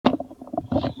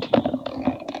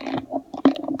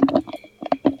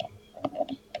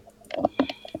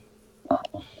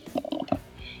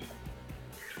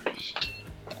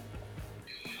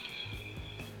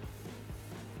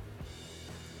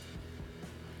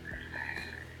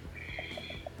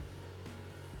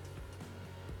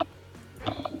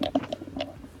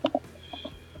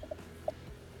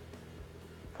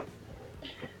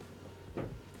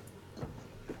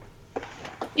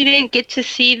You didn't get to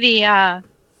see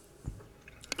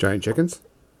Giant chickens?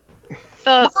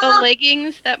 the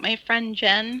leggings that my friend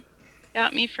Jen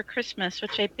got me for Christmas,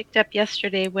 which I picked up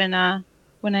yesterday when I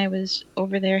was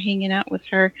over there hanging out with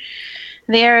her.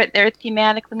 They're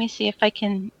thematic. Let me see if I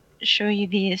can show you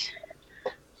these.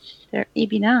 They're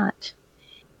maybe not.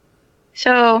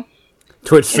 So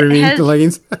Twitch it streaming has,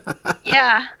 leggings?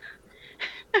 yeah,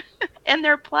 and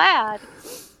they're plaid.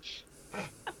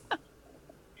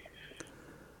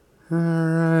 All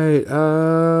right.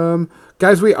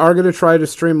 Guys, we are going to try to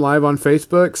stream live on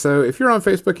Facebook. So if you're on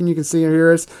Facebook and you can see and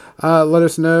hear us, let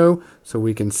us know so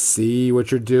we can see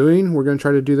what you're doing. We're going to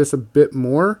try to do this a bit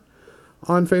more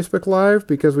on Facebook Live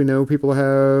because we know people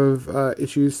have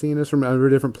issues seeing us from other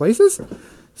different places.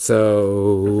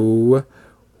 So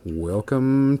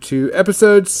welcome to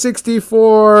episode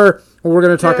 64. Where we're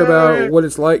going to talk about what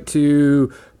it's like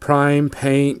to prime,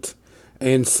 paint,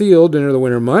 and sealed enter the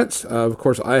winter months. Of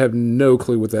course, I have no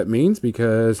clue what that means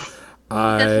because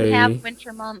I Doesn't have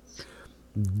winter months.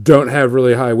 Don't have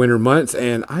really high winter months,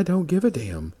 and I don't give a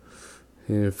damn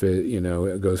if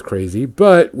it goes crazy.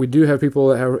 But we do have people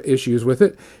that have issues with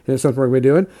it, and it's something we're going to be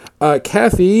doing.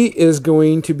 Kathy is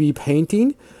going to be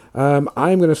painting. I'm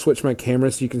going to switch my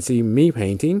camera so you can see me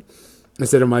painting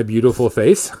instead of my beautiful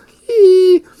face.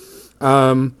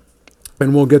 And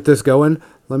we'll get this going.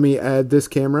 Let me add this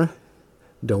camera.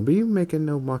 Don't be making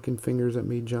no mocking fingers at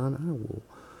me, John. I will.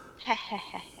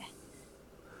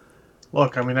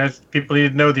 Look, I mean, people need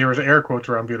to know there was air quotes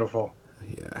around beautiful.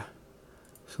 Yeah.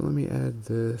 So let me add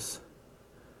this.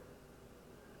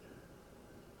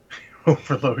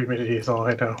 For low humidity is all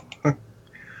I know.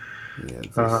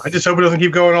 Yeah, I just hope it doesn't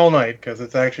keep going all night because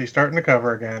it's actually starting to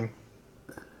cover again.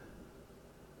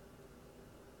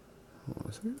 Hold on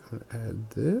a second. I'm going to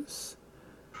add this.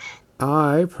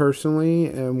 I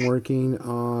personally am working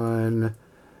on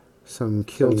some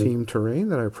Kill Team terrain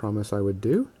that I promised I would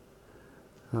do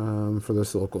for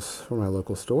my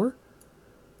local store.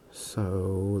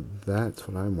 So that's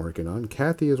what I'm working on.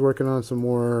 Kathy is working on some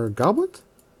more goblins.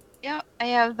 Yeah, I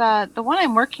have the one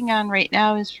I'm working on right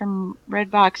now is from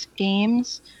Redbox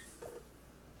Games.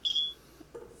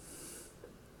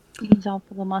 He's all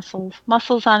full of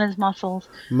muscles on his muscles.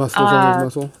 Muscles on his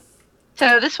muscle.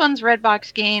 So this one's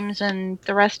Redbox Games, and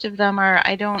the rest of them are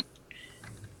I don't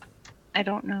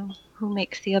know who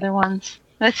makes the other ones.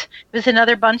 There's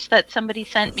another bunch that somebody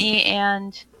sent me,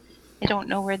 and I don't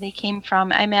know where they came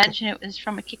from. I imagine it was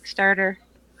from a Kickstarter.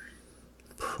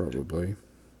 Probably.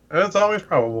 That's always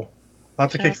probable.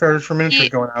 Lots of Kickstarters for miniatures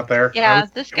going out there. Yeah,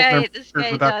 this guy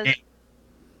does.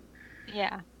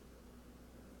 Yeah.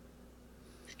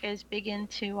 This guy's big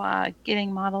into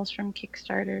getting models from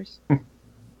Kickstarters.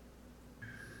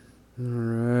 All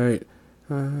right.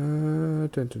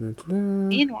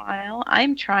 Meanwhile,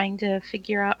 I'm trying to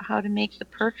figure out how to make the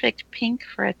perfect pink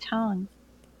for a tongue.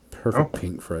 Perfect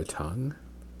pink for a tongue?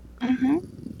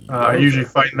 Mm-hmm. I usually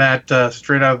find that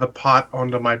straight out of the pot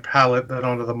onto my palette, then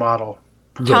onto the model.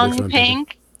 Tongue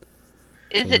pink?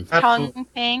 Is it tongue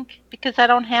pink? Because I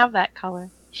don't have that color.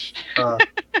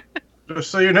 Just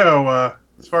so you know,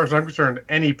 as far as I'm concerned,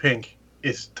 any pink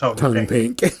is tongue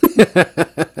pink.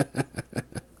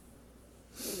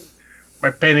 My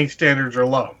painting standards are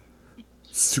low.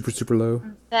 Super, super low.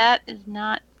 That is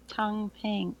not tongue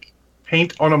pink.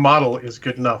 Paint on a model is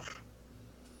good enough.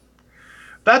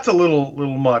 That's a little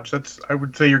much. I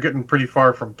would say you're getting pretty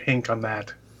far from pink on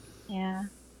that. Yeah.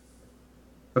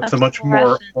 That's a much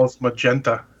more almost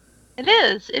magenta. It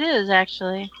is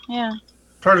actually. Yeah.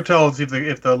 It's hard to tell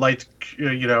if the light's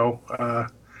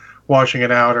washing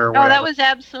it out or whatever. Oh, that was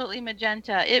absolutely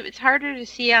magenta. It's harder to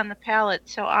see on the palette,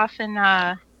 so often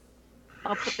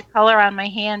I'll put the color on my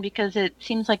hand because it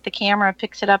seems like the camera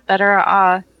picks it up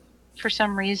better for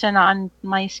some reason on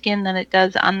my skin than it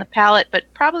does on the palette,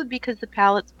 but probably because the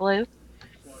palette's blue.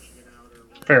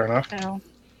 Fair enough. So,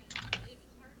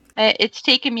 it's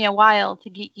taken me a while to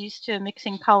get used to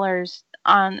mixing colors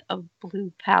on a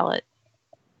blue palette.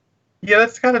 Yeah,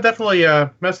 that's kind of definitely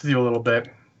messes you a little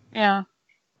bit. Yeah.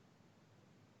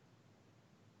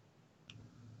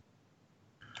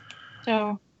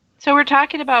 So we're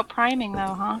talking about priming,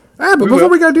 though, huh? But before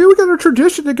we got a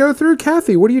tradition to go through.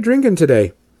 Kathy, what are you drinking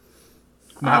today?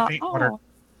 Not paint water.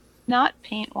 Not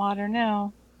paint water,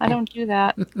 no. I don't do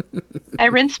that. I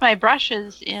rinse my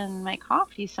brushes in my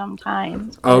coffee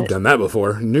sometimes. I've done that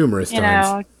before, numerous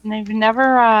times. And I've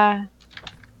never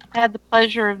had the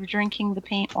pleasure of drinking the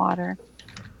paint water.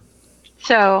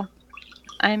 So,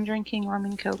 I'm drinking rum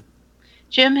and coke.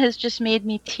 Jim has just made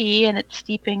me tea, and it's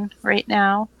steeping right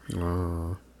now.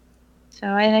 Oh. So,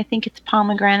 and I think it's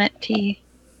pomegranate tea.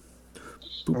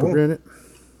 Pomegranate.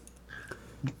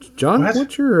 John, What?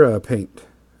 what's your paint?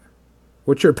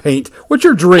 What's your paint? What's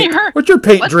your drink? Your- What's your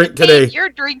paint What's drink the paint today? you're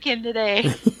drinking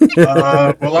today?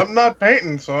 Well, I'm not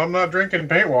painting, so I'm not drinking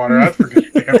paint water. That's for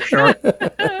damn sure.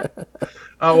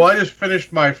 Well, I just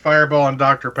finished my Fireball and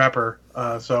Dr. Pepper,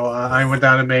 so I went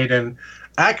down and made an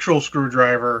actual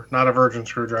screwdriver, not a virgin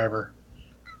screwdriver.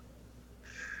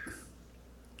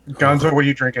 Gonzo, what are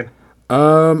you drinking?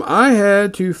 I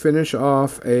had to finish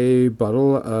off a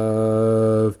bottle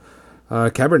of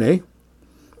Cabernet.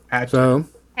 So,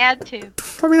 Had to.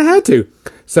 I mean, I had to.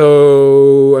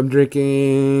 So, I'm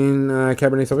drinking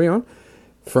Cabernet Sauvignon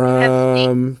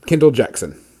from Kendall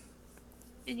Jackson.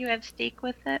 Did you have steak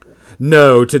with it?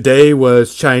 No, today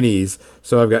was Chinese.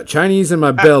 So, I've got Chinese in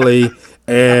my belly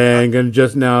and going to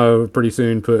just now, pretty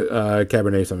soon, put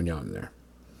Cabernet Sauvignon in there.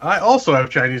 I also have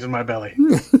Chinese in my belly.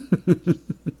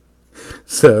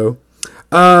 So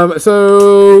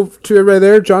to everybody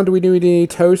there, John, do we do any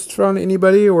toasts from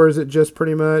anybody, or is it just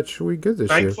pretty much we good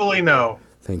this year? Thankfully, no.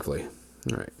 Thankfully.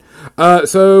 All right.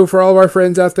 So for all of our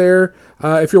friends out there,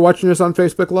 if you're watching us on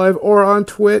Facebook Live or on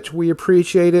Twitch, we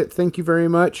appreciate it. Thank you very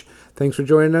much. Thanks for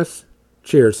joining us.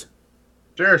 Cheers.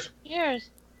 Cheers. Cheers.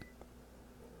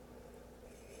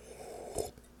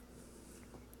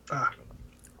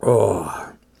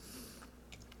 Oh.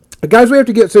 Guys, we have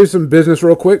to get through some business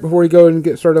real quick before we go and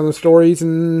get started on the stories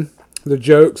and the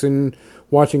jokes and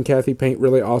watching Kathy paint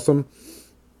really awesome.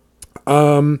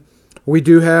 We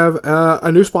do have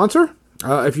a new sponsor.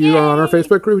 If you are on our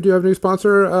Facebook group, we do have a new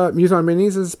sponsor. Muson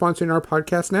Minis is sponsoring our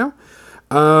podcast now.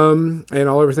 And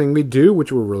everything we do,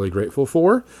 which we're really grateful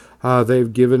for.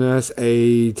 They've given us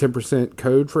a 10%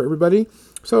 code for everybody.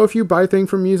 So if you buy things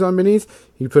from Muson Minis,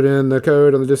 you put in the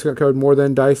code on the discount code More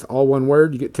Than Dice, all one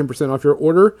word. You get 10% off your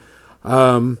order,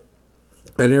 and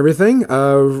everything.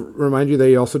 Remind you,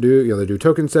 they also do they do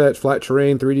token sets, flat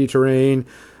terrain, 3D terrain,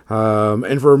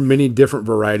 and for many different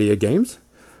variety of games.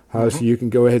 So you can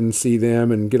go ahead and see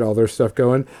them and get all their stuff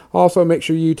going. Also, make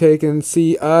sure you take and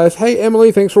see us. Hey,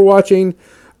 Emily, thanks for watching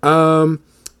and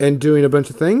doing a bunch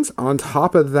of things. On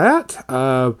top of that,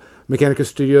 Mechanica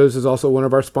Studios is also one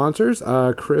of our sponsors.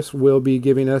 Chris will be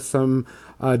giving us some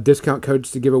discount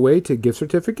codes to give away to gift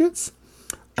certificates.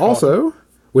 Also,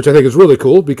 which I think is really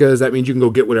cool because that means you can go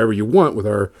get whatever you want with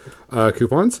our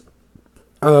coupons.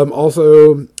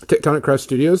 Also, Tectonic Craft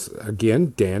Studios,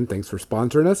 again, Dan, thanks for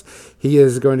sponsoring us. He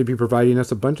is going to be providing us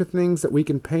a bunch of things that we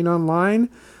can paint online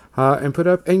and put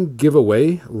up and give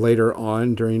away later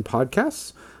on during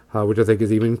podcasts. Which I think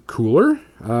is even cooler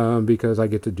because I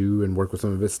get to do and work with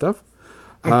some of his stuff.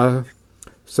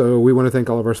 So we want to thank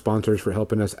all of our sponsors for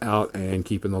helping us out and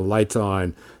keeping the lights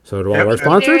on. So to all our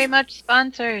sponsors, Very much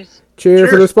sponsors. cheers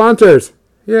for the sponsors.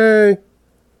 Yay.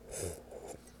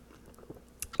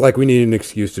 Like we need an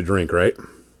excuse to drink, right?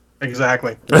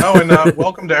 Exactly. Oh, and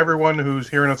welcome to everyone who's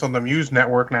hearing us on the Muse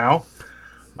Network now.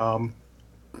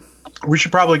 We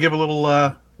should probably give a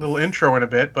little intro in a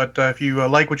bit, but if you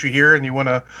like what you hear and you want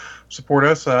to support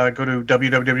us, go to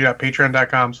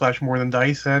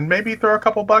www.patreon.com/morethandice and maybe throw a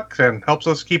couple bucks in. Helps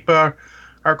us keep our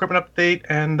equipment up to date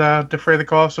and defray the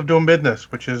cost of doing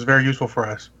business, which is very useful for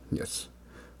us. Yes.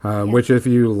 Which if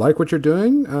you like what you're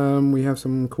doing, we have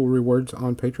some cool rewards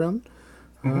on Patreon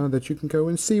that you can go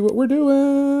and see what we're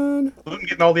doing.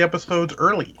 Getting all the episodes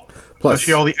early. Plus,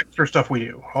 especially all the extra stuff we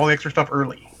do. All the extra stuff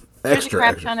early. There's a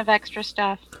crap ton of extra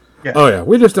stuff. Yeah. Oh yeah,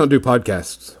 we just don't do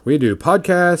podcasts. We do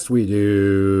podcasts. We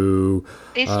do.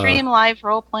 They stream live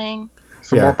role playing.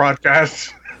 Some more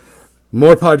podcasts.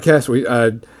 More podcasts.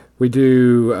 We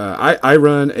do. I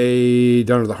run a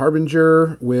Dawn of the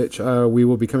Harbinger, which we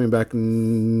will be coming back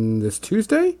this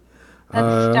Tuesday.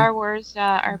 That's Star Wars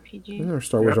RPG. Our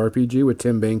Star Wars RPG with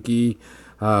Tim Banky,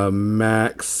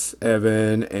 Max,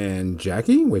 Evan, and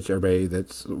Jackie, which everybody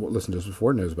that's listened to us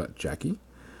before knows about Jackie.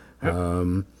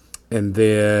 Yep. And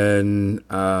then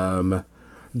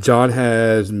John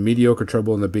has Mediocre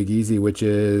Trouble in the Big Easy, which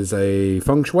is a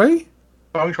feng shui.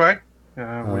 Feng shui.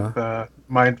 With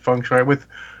mind feng shui. With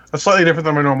a slightly different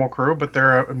than my normal crew, but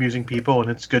they're amusing people and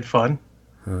it's good fun.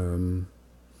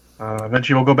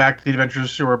 Eventually we'll go back to the Adventures of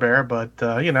Sewer Bear, but,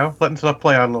 letting stuff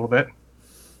play out a little bit.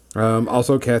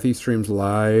 Also, Kathy streams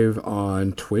live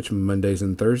on Twitch Mondays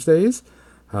and Thursdays,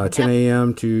 10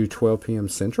 a.m. to 12 p.m.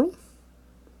 Central.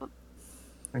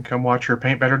 And come watch her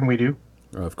paint better than we do.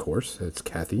 Of course, it's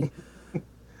Kathy.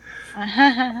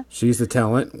 She's the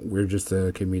talent. We're just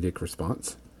a comedic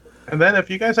response. And then if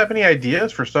you guys have any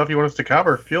ideas for stuff you want us to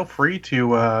cover, feel free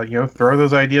to, throw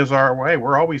those ideas our way.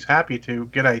 We're always happy to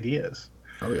get ideas.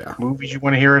 Oh, yeah. Movies you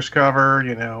want to hear us cover,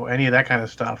 any of that kind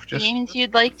of stuff. Games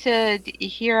you'd like to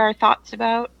hear our thoughts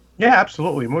about. Yeah,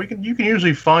 absolutely. Well, you can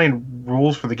usually find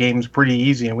rules for the games pretty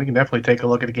easy, and we can definitely take a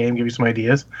look at the game, give you some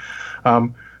ideas.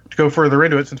 To go further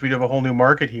into it, since we have a whole new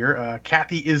market here,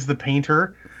 Kathy is the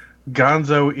painter,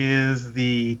 Gonzo is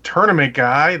the tournament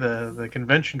guy, the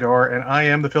convention goer, and I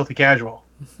am the filthy casual.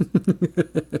 Which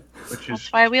is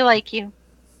That's why we like you.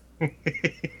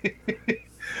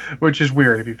 which is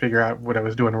weird if you figure out what I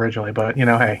was doing originally, but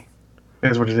hey,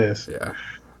 it is what it is. Yeah.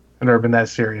 I've never been that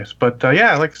serious, but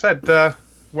yeah, like I said,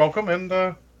 welcome, and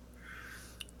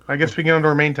I guess we get on to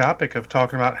our main topic of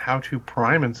talking about how to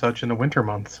prime and such in the winter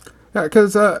months. Yeah,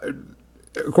 because of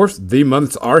course the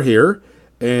months are here,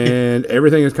 and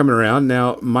everything is coming around.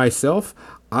 Now, myself,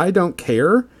 I don't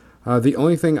care. The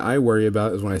only thing I worry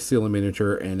about is when I seal a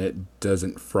miniature and it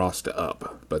doesn't frost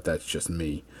up, but that's just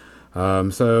me.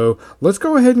 So let's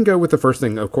go ahead and go with the first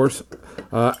thing. Of course,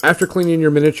 after cleaning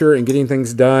your miniature and getting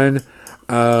things done,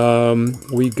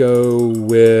 we go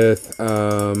with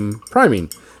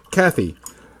priming. Kathy,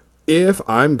 if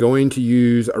I'm going to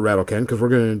use a rattle can, because we're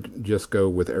going to just go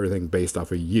with everything based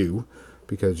off of you,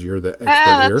 because you're the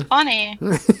expert here. That's funny.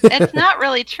 It's not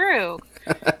really true.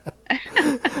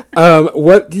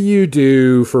 What do you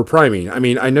do for priming? I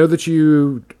mean, I know that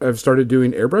you have started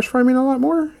doing airbrush priming a lot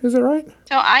more. Is that right?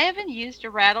 So I haven't used a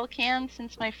rattle can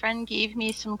since my friend gave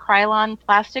me some Krylon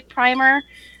plastic primer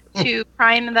to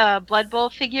prime the Blood Bowl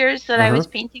figures that I was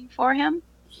painting for him.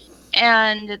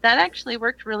 And that actually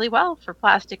worked really well for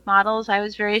plastic models. I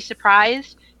was very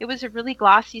surprised. It was a really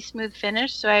glossy, smooth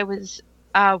finish, so I was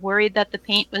worried that the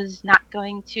paint was not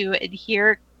going to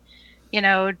adhere,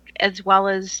 as well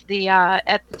as the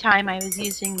at the time I was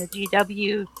using the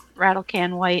GW rattle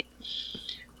can white.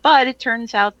 But it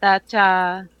turns out that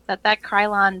that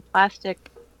Krylon plastic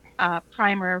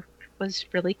primer was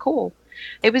really cool.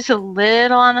 It was a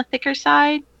little on the thicker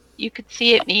side. You could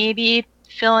see it maybe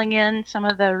filling in some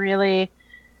of the really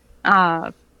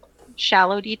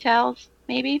shallow details,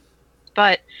 maybe.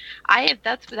 But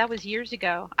that was years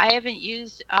ago. I haven't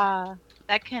used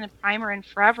that kind of primer in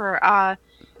forever.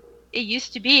 It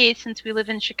used to be, since we live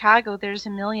in Chicago, there's a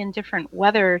million different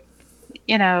weather,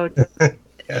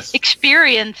 Yes.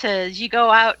 experiences. You go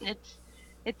out and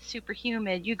it's super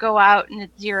humid. You go out and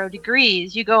it's 0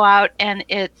 degrees. You go out and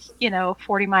it's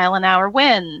 40-mile-an-hour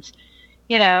winds.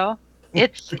 It's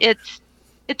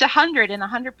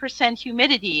 100%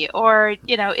 humidity, or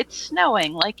it's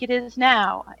snowing like it is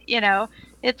now.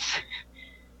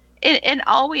 And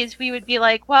always we would be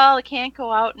like, well, I can't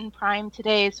go out and prime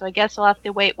today, so I guess I'll have to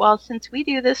wait. Well, since we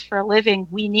do this for a living,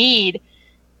 we need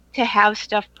to have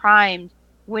stuff primed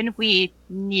when we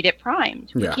need it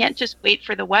primed. Yeah. We can't just wait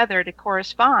for the weather to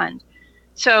correspond.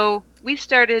 So we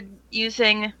started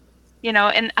using,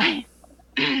 and I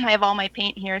have all my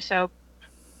paint here, so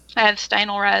I have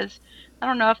Stynylrez. I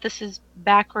don't know if this is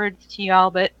backwards to y'all,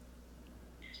 but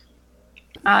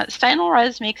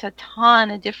Stynylrez makes a ton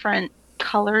of different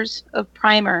colors of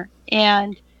primer,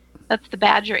 and that's the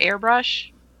Badger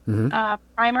airbrush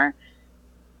primer.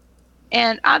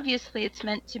 And obviously it's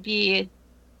meant to be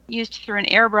used through an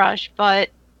airbrush, but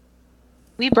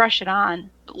we brush it on.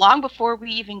 Long before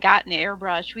we even got an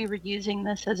airbrush, we were using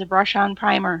this as a brush-on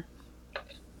primer.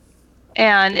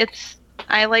 And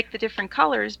I like the different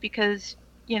colors because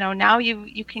now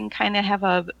you can kind of have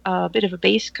a bit of a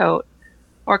base coat,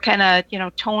 or kind of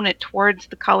tone it towards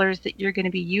the colors that you're going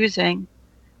to be using.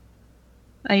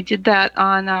 I did that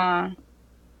on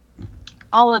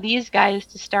all of these guys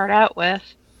to start out with,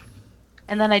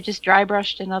 and then I just dry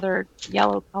brushed another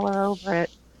yellow color over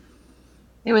it.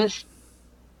 It was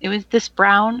this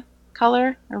brown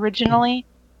color originally,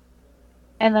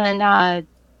 and then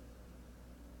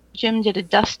Jim did a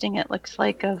dusting, it looks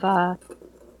like, of a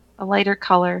lighter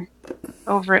color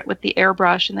over it with the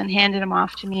airbrush, and then handed them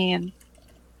off to me, and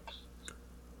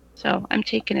so I'm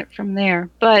taking it from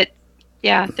there. But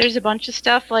yeah, there's a bunch of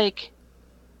stuff like.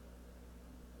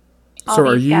 So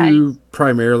are you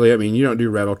primarily, I mean, you don't do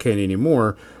rattle can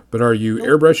anymore, but are you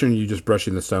airbrushing, or are you just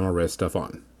brushing the Stynylrez stuff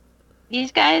on?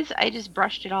 These guys, I just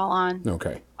brushed it all on.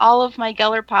 Okay. All of my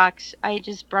Gellerpox, I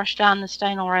just brushed on the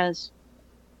Stynylrez.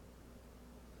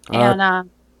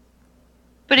 And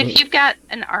but if you've got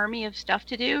an army of stuff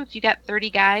to do, if you got 30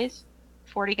 guys,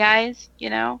 40 guys,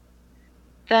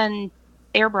 then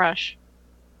airbrush.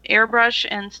 Airbrush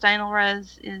and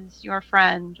Stynylrez is your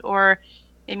friend. Or,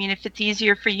 I mean, if it's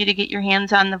easier for you to get your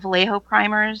hands on the Vallejo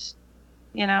primers,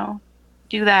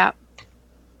 do that.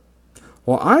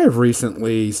 Well, I have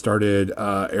recently started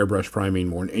airbrush priming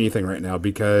more than anything right now,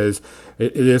 because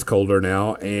it is colder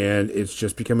now, and it's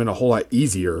just becoming a whole lot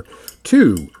easier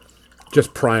to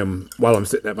just prime while I'm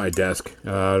sitting at my desk.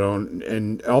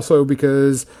 And also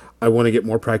because I want to get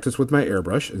more practice with my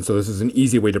airbrush, and so this is an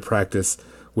easy way to practice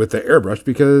with the airbrush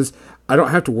because I don't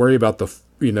have to worry about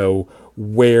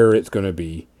where it's going to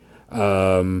be,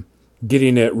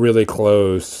 getting it really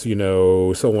close,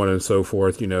 so on and so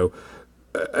forth,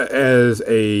 as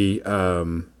a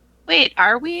Wait,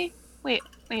 are we? Wait,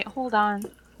 hold on.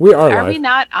 we are Are live. we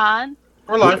not on?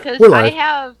 We're live. Because We're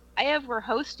live. I have we're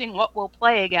hosting what we'll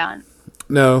play again.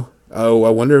 No. Oh, I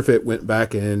wonder if it went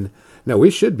back in. No, we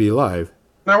should be live.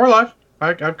 No, we're live.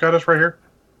 I've got us right here.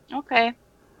 Okay.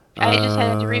 I just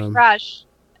had to refresh.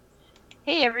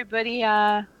 Hey everybody,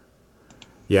 Yeah,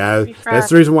 Refresh. that's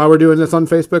the reason why we're doing this on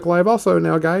Facebook Live also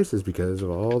now, guys, is because of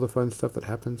all the fun stuff that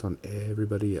happens on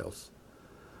everybody else.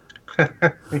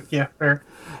 Yeah, fair.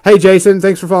 Hey, Jason,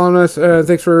 thanks for following us.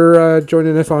 Thanks for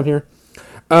joining us on here.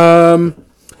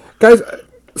 Guys,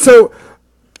 so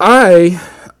I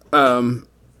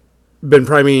been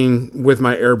priming with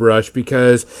my airbrush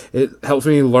because it helps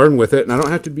me learn with it, and I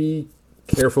don't have to be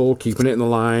careful keeping it in the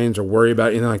lines or worry about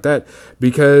anything like that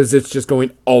because it's just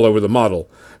going all over the model.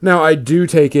 Now, I do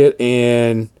take it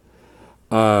and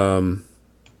I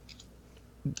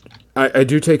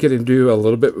do take it and do a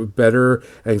little bit better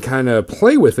and kind of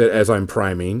play with it as I'm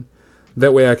priming.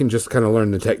 That way I can just kind of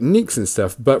learn the techniques and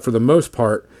stuff. But for the most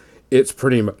part, it's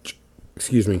pretty much,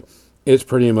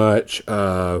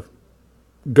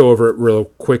 go over it real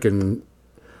quick and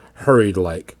hurried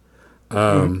like.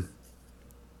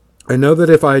 I know that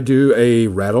if I do a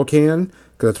rattle can,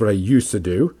 because that's what I used to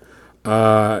do,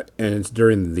 and it's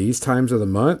during these times of the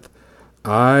month,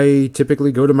 I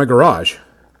typically go to my garage.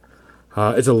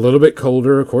 It's a little bit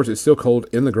colder. Of course, it's still cold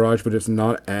in the garage, but it's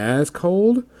not as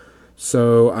cold.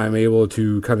 So I'm able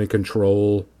to kind of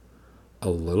control a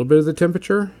little bit of the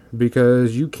temperature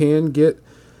because you can get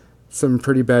some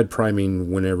pretty bad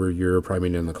priming whenever you're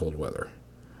priming in the cold weather.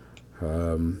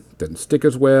 Doesn't stick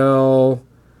as well.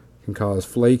 Can cause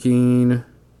flaking.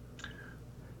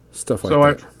 Stuff like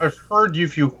that. So I've heard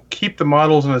if you keep the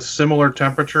models in a similar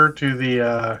temperature to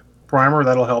the primer,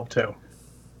 that'll help too.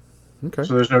 Okay.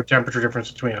 So there's no temperature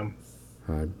difference between them.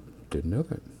 I didn't know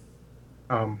that.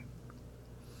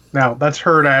 Now, that's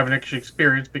heard. I haven't actually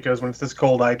experienced because when it's this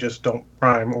cold, I just don't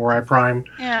prime, or I prime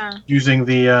yeah, using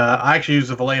the. I actually use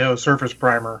the Vallejo Surface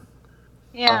Primer,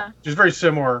 yeah. which is very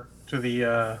similar to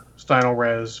the Stynal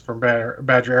Res from Badger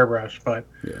Airbrush, but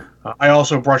Yeah. I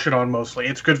also brush it on mostly.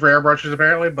 It's good for airbrushes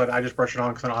apparently, but I just brush it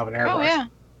on because I don't have an airbrush. Oh yeah,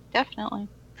 definitely.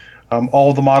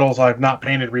 All the models I've not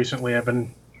painted recently have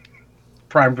been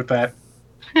primed with that.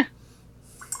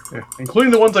 Yeah,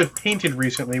 including the ones I've painted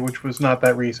recently, which was not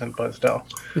that recent, but still.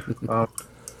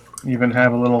 Even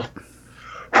have a little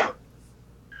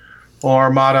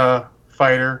Armada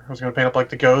fighter. I was going to paint up like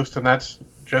the Ghost, and that's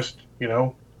just,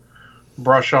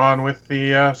 brush on with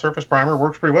the surface primer.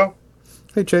 Works pretty well.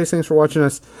 Hey, Chase, thanks for watching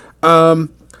us.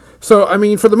 So, I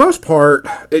mean, for the most part,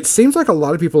 it seems like a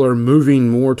lot of people are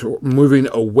moving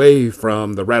away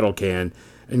from the rattle can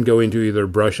and going to either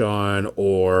brush on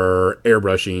or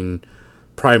airbrushing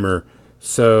primer.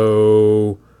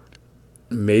 So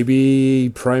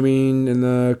maybe priming in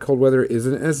the cold weather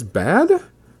isn't as bad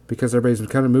because everybody's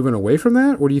kind of moving away from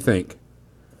that. What do you think?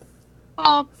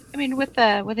 Well, I mean, with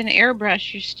an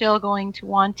airbrush, you're still going to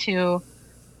want to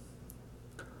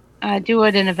do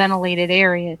it in a ventilated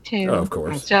area too. Oh, of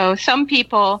course. So some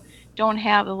people don't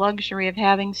have the luxury of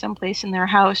having someplace in their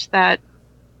house that,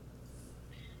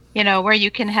 where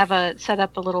you can have set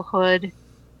up a little hood,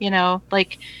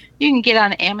 like you can get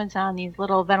on Amazon these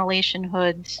little ventilation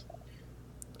hoods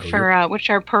for which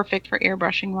are perfect for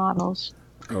airbrushing models.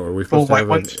 Oh, are we supposed to white have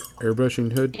ones? an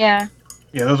airbrushing hood? Yeah.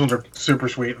 Yeah, those ones are super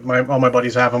sweet. All my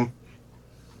buddies have them.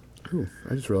 Ooh,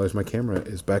 I just realized my camera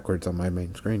is backwards on my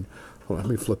main screen. Hold on,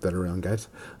 let me flip that around, guys.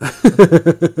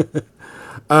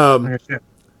 I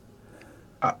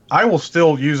will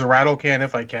still use a rattle can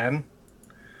if I can.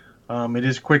 It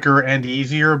is quicker and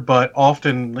easier, but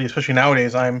often, especially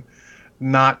nowadays, I'm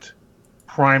not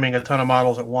priming a ton of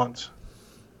models at once.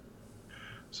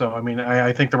 So, I mean,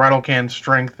 I think the rattle can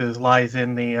strength lies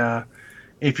in the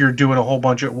if you're doing a whole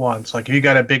bunch at once. Like, if you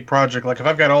got a big project, like if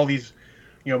I've got all these,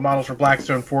 models for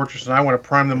Blackstone Fortress and I want to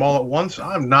prime them all at once,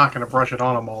 I'm not going to brush it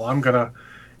on them all. I'm going to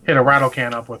hit a rattle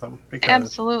can up with them.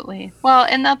 Absolutely. Well,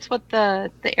 and that's what the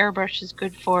airbrush is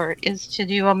good for, is to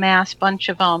do a mass bunch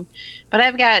of them. But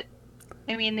the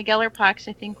Gellerpox,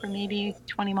 I think, were maybe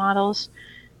 20 models,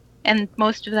 and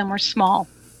most of them were small.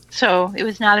 So it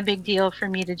was not a big deal for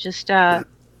me to just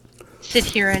sit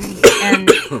here and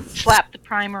slap the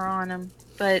primer on them.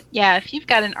 But yeah, if you've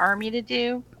got an army to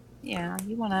do, yeah,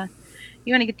 you wanna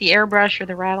get the airbrush or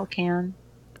the rattle can.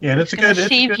 Yeah, and it's gonna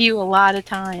save you a lot of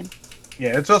time.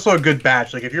 Yeah, it's also a good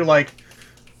batch. Like if you're like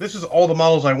this is all the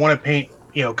models I want to paint,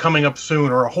 coming up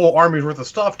soon, or a whole army's worth of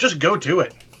stuff. Just go to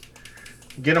it.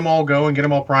 Get them all going, get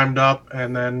them all primed up,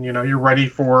 and then, you're ready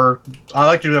for... I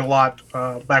like to do that a lot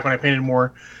back when I painted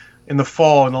more in the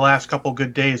fall. In the last couple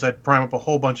good days, I'd prime up a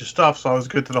whole bunch of stuff, so I was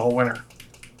good to the whole winter.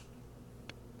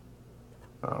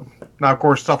 Now, of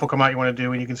course, stuff will come out you want to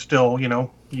do, and you can still,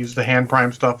 use the hand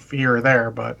prime stuff here or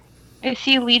there, but... I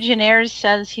see Legionnaires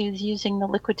says he's using the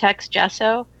Liquitex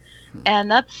gesso, and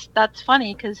that's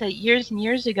funny, because years and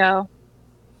years ago,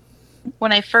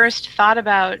 when I first thought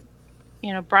about,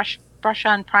 brush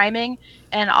on priming,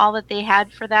 and all that they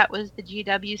had for that was the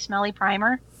GW Smelly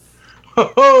Primer.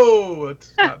 Oh,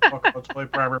 it's not talking about Smelly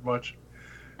Primer much.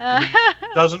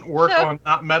 It doesn't work on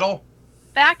not metal.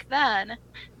 Back then,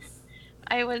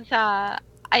 I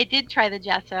did try the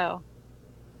gesso,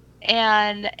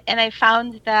 and I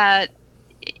found that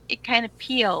it kind of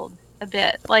peeled a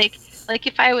bit. Like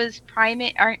if I was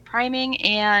priming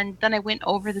and then I went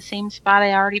over the same spot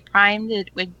I already primed, it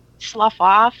would slough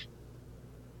off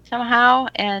somehow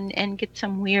and get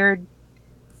some weird...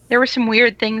 There were some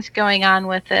weird things going on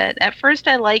with it. At first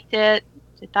I liked it.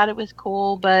 I thought it was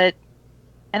cool, and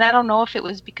I don't know if it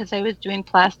was because I was doing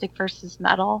plastic versus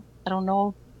metal. I don't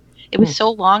know. It was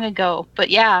so long ago. But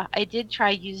yeah, I did try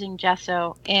using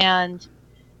gesso, and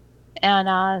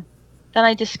then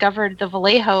I discovered the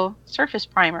Vallejo surface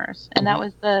primers, and that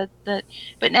was the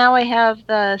but now I have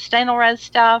the Stynylrez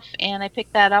stuff, and I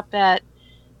picked that up at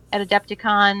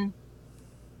Adepticon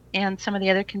and some of the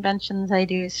other conventions I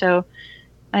do, so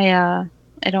I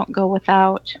don't go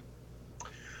without.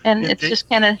 And it's just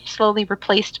kind of slowly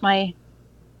replaced my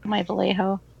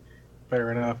Vallejo.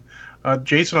 Fair enough.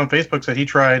 Jason on Facebook said he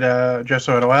tried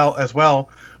gesso as well,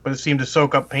 but it seemed to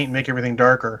soak up paint and make everything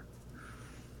darker.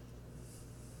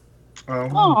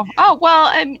 Well,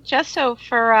 gesso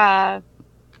for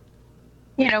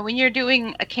when you're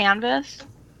doing a canvas,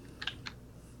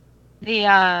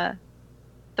 the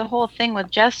whole thing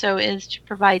with gesso is to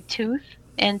provide tooth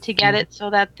and to get it so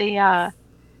that the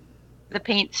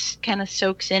paint kind of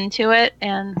soaks into it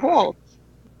and holds.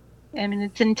 I mean,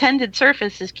 its intended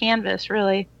surface is canvas,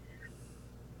 really.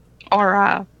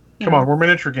 Or come on, we're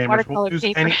miniature gamers. We'll use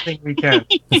paper. Anything we can,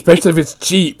 especially if it's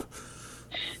cheap.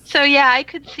 So yeah, I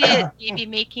could see it maybe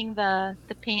making the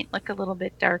paint look a little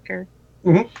bit darker.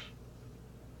 Mm-hmm.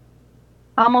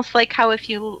 Almost like how if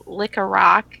you lick a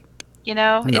rock, it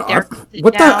darkens it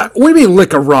what down. What do you mean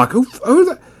lick a rock?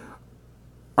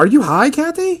 Are you high,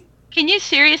 Kathy? Can you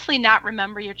seriously not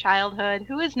remember your childhood?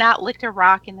 Who has not licked a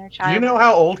rock in their Do childhood? you know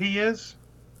how old he is?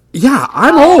 Yeah,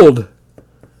 I'm old.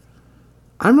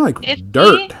 I'm like 50?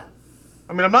 dirt.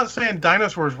 I mean, I'm not saying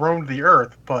dinosaurs roamed the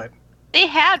earth, but... They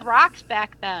had rocks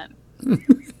back then. Yeah,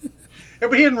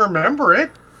 but he didn't remember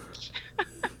it.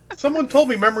 Someone told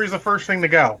me memory's the first thing to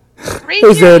go.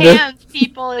 Raise your hands,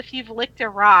 people, if you've licked a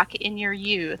rock in your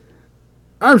youth.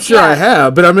 I'm sure I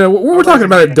have, but I mean, we're talking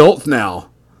about adults now.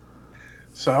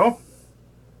 So?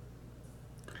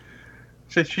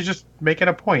 She's just making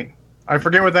a point. I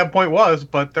forget what that point was,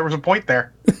 but there was a point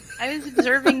there. I was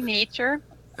observing nature.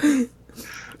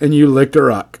 And you licked a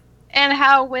rock. And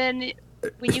how when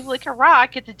you lick a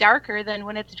rock, it's darker than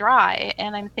when it's dry.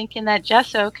 And I'm thinking that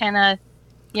gesso kind of,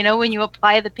 when you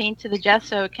apply the paint to the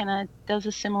gesso, it kind of does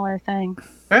a similar thing.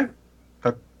 Yeah,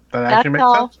 that actually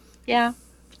makes sense. Yeah.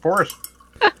 Forest.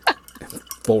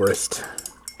 Forest.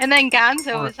 And then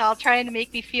Gonzo was all trying to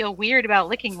make me feel weird about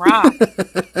licking rocks.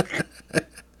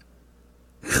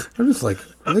 I'm just like,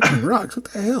 licking rocks? What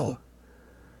the hell?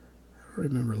 I don't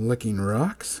remember licking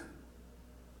rocks.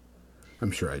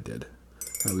 I'm sure I did.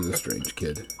 I was a strange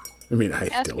kid. I mean, I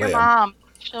Ask still your am. Mom.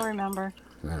 She'll remember.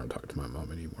 I don't talk to my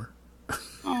mom anymore.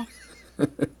 Oh.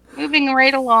 Moving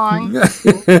right along.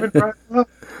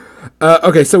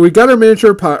 Okay, so we got our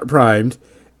miniature primed,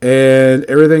 and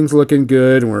everything's looking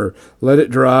good, and we're let it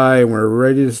dry, and we're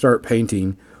ready to start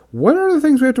painting. What are the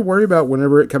things we have to worry about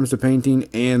whenever it comes to painting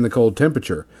and the cold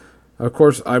temperature? Of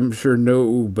course, I'm sure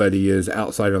nobody is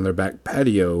outside on their back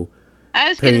patio I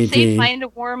was going to say painting. find a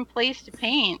warm place to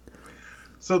paint.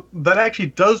 So that actually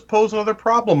does pose another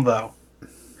problem, though.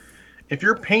 If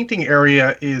your painting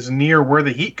area is near where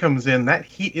the heat comes in, that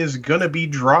heat is going to be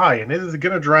dry, and it is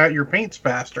going to dry out your paints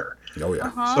faster. Oh, yeah.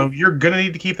 Uh-huh. So you're going to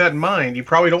need to keep that in mind. You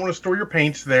probably don't want to store your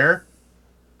paints there.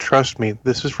 Trust me,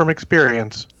 this is from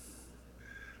experience.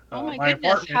 Oh my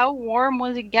goodness, how warm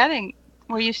was it getting?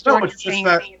 Were you storing it's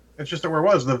just that where it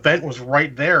was. The vent was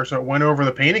right there, so it went over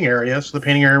the painting area. So the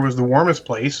painting area was the warmest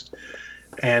place,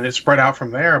 and it spread out from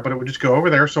there. But it would just go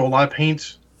over there, so a lot of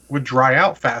paints would dry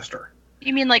out faster.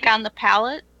 You mean like on the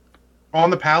palette? On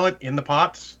the palette, in the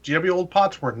pots. GW old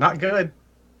pots were not good.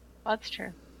 That's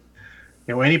true.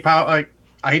 Any pot, like,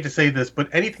 I hate to say this, but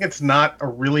anything that's not a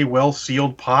really well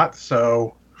sealed pot,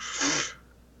 so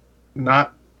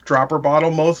not dropper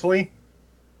bottle mostly,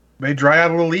 they dry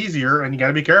out a little easier, and you got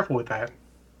to be careful with that.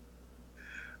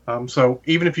 So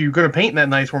even if you're going to paint in that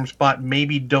nice warm spot,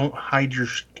 maybe don't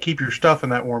keep your stuff in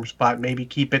that warm spot. Maybe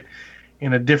keep it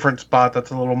in a different spot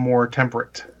that's a little more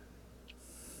temperate.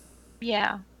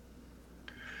 Yeah.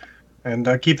 And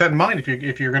keep that in mind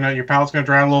if you're gonna your palette's gonna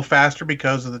dry out a little faster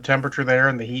because of the temperature there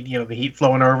and the heat, the heat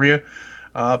flowing over you.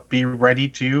 Be ready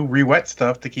to re-wet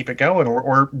stuff to keep it going,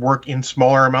 or work in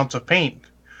smaller amounts of paint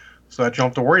so that you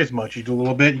don't have to worry as much. You do a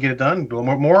little bit, you get it done. Do a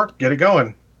little more, get it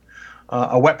going.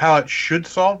 A wet palette should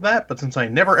solve that, but since I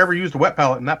never ever used a wet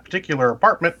palette in that particular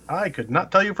apartment, I could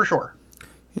not tell you for sure.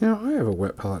 I have a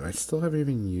wet palette. I still haven't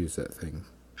even used that thing.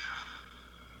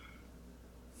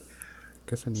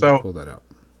 Guess I need to pull that out.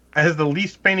 As the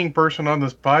least painting person on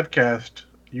this podcast,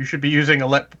 you should be using a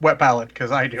wet palette,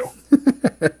 because I do.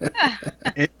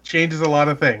 It changes a lot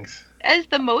of things. As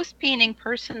the most painting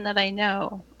person that I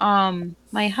know,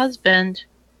 my husband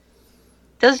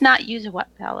does not use a wet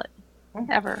palette.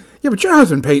 Ever. Yeah, but your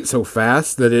husband paints so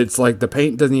fast that it's like the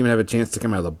paint doesn't even have a chance to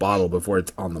come out of the bottle before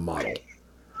it's on the model.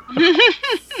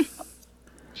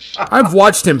 I've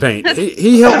watched him paint.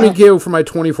 He helped me go for my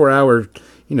 24-hour,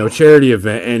 charity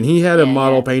event, and he had a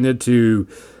model painted to,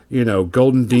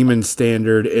 Golden Demon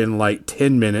standard in like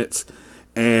 10 minutes,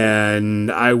 and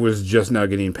I was just now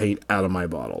getting paint out of my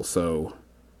bottle, so...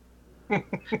 So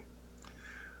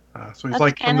he's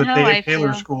like from the Dave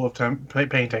Taylor School of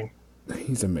Painting.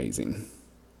 He's amazing.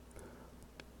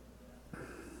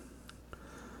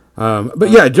 But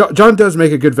yeah, John does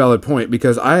make a good valid point,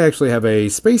 because I actually have a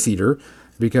space heater,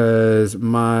 because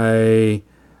my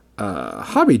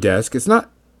hobby desk, it's not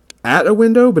at a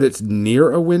window, but it's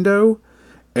near a window.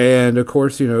 And of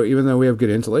course, even though we have good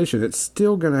insulation, it's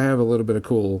still going to have a little bit of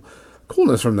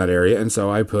coolness from that area. And so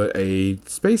I put a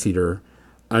space heater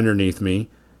underneath me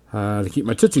to keep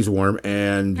my tootsies warm.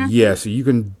 And yes, you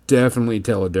can definitely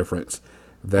tell a difference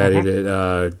that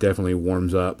it definitely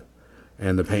warms up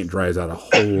and the paint dries out a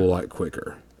whole lot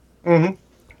quicker. Mm-hmm.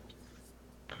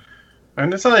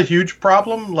 And it's not a huge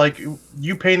problem. Like,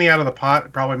 you painting out of the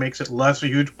pot probably makes it less a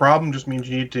huge problem. Just means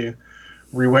you need to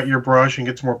re-wet your brush and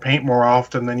get some more paint more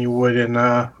often than you would in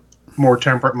more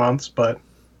temperate months. But,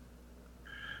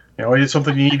 it's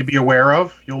something you need to be aware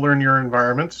of. You'll learn your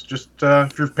environments. Just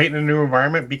if you're painting a new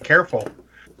environment, be careful.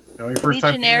 Your first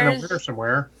time painting in a winter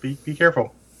somewhere, be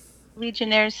careful.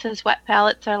 Legionnaires says wet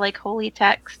palettes are like holy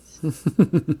texts.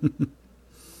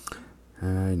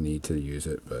 I need to use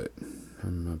it, but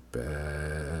I'm a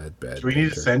bad Do we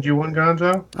need to send you one,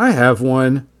 Gonzo? I have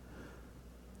one,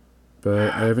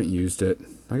 but I haven't used it.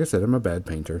 Like I said, I'm a bad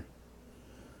painter.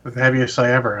 The heaviest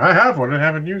I ever. I have one. I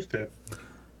haven't used it.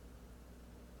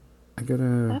 I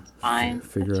gotta. That's fine.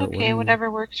 Figure That's out okay. Whatever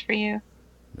works for you.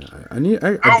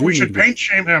 We should paint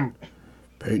shame him.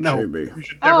 Paint shame me. We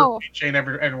should never paint shame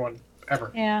anyone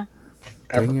ever. Yeah.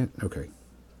 Dang it. Okay.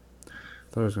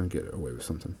 Thought I was gonna get away with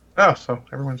something. Oh, so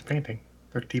everyone's painting.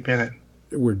 They're deep in it.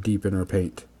 We're deep in our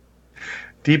paint.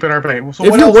 Deep in our paint. So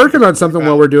if you're working on something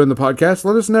while we're doing the podcast,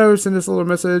 let us know. Send us a little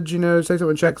message. Say something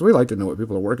in chat, 'cause we like to know what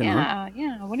people are working on.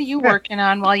 Yeah. What are you working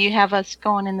on while you have us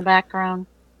going in the background?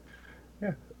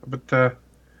 Yeah, but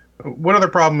what other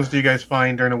problems do you guys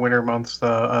find during the winter months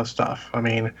stuff? I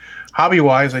mean,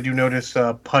 hobby-wise, I do notice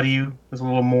putty is a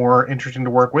little more interesting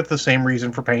to work with. The same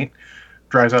reason for paint.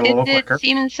 Dries out a little quicker. It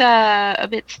seems a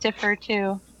bit stiffer,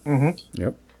 too. Mm-hmm.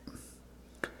 Yep.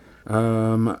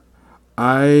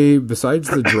 Besides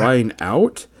the drying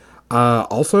out,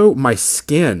 also my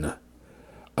skin,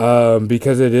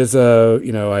 because it is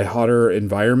a hotter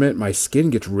environment, my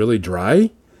skin gets really dry.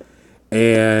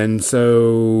 And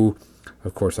so,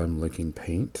 of course, I'm licking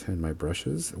paint in my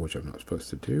brushes, which I'm not supposed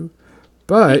to do.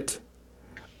 But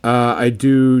I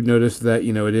do notice that,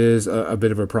 it is a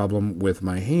bit of a problem with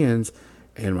my hands,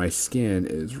 and my skin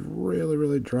is really,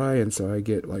 really dry. And so I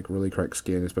get like really cracked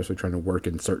skin, especially trying to work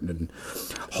in and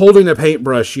holding a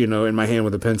paintbrush, in my hand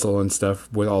with a pencil and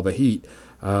stuff with all the heat.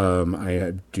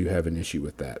 I do have an issue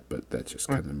with that, but that's just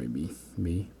kind of maybe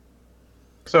me.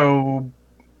 So,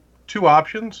 two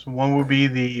options. One would be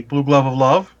the Blue Glove of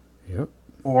Love. Yep.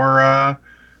 Or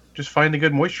just find a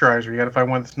good moisturizer. You got to find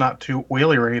one that's not too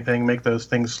oily or anything. Make those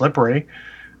things slippery,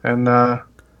 and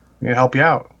help you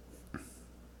out.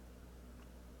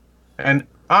 And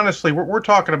honestly, we're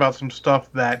talking about some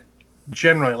stuff that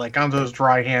generally, like Gonzo's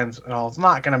dry hands and all, it's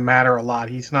not going to matter a lot.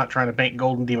 He's not trying to paint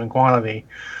Golden Demon quantity.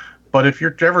 But if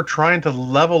you're ever trying to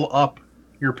level up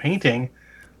your painting,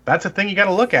 that's a thing you got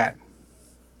to look at.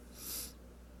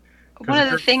 One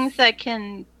of the things that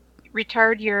can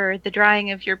retard the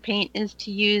drying of your paint is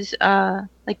to use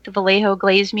like the Vallejo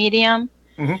glaze medium.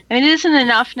 Mhm. I mean, it isn't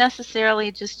enough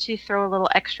necessarily just to throw a little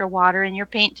extra water in your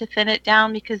paint to thin it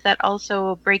down, because that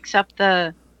also breaks up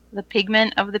the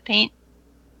pigment of the paint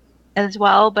as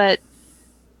well. But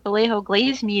Vallejo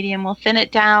glaze medium will thin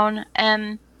it down,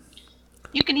 and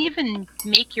you can even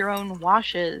make your own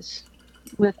washes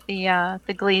with the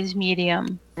glaze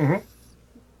medium, Mhm.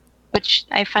 which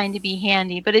I find to be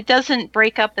handy. But it doesn't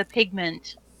break up the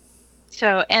pigment,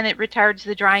 and it retards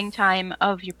the drying time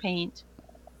of your paint.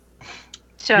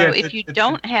 So Yeah, if you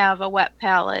don't have a wet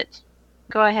palette,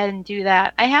 go ahead and do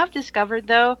that. I have discovered,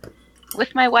 though,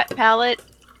 with my wet palette,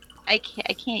 I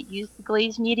can't use the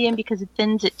glaze medium because it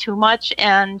thins it too much,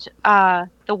 and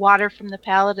the water from the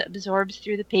palette absorbs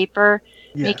through the paper,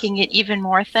 Yes. making it even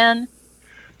more thin.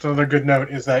 So another good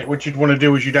note is that what you'd want to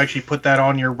do is you'd actually put that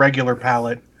on your regular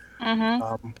palette,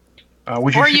 Mm-hmm.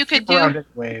 which Or you you should could keep around do-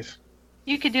 anyways.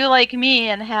 You could do like me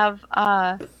and have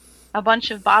a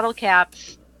bunch of bottle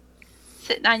caps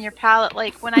sitting on your palette.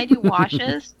 Like when I do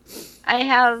washes,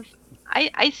 I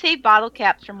save bottle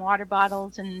caps from water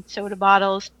bottles and soda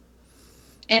bottles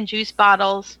and juice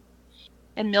bottles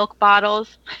and milk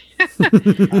bottles.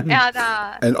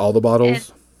 And all the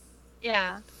bottles.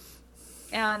 Yeah.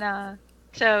 And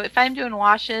so if I'm doing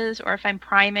washes or if I'm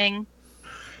priming,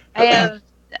 I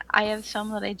have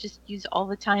some that I just use all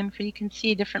the time. You can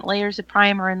see different layers of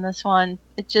primer in this one.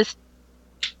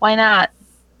 Why not?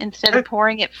 Instead of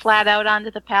pouring it flat out onto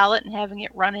the palette and having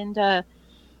it run into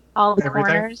all the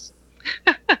Everything. corners.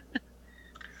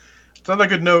 It's another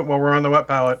good note while we're on the wet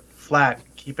palette. Flat.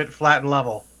 Keep it flat and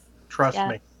level. Trust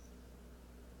me.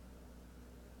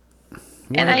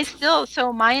 And I still,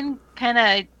 so mine kind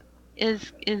of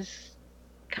is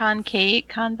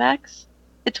convex.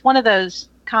 It's one of those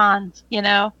cons,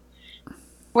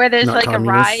 where there's Not like communist.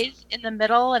 a rise in the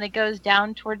middle and it goes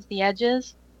down towards the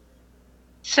edges.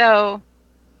 So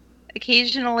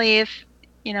occasionally if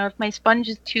my sponge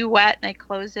is too wet and I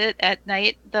close it at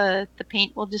night, the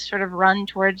paint will just sort of run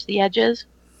towards the edges.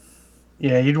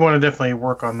 Yeah, you'd want to definitely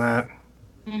work on that.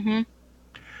 Mm-hmm.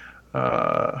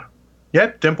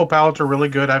 Yeah, dimple palettes are really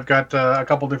good. I've got a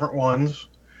couple different ones.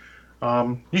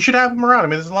 You should have them around. I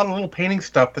mean, there's a lot of little painting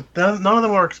stuff none of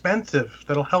them are expensive.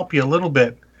 That'll help you a little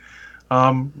bit.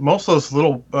 Most of those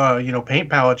little, paint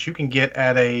palettes you can get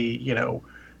at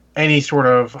any sort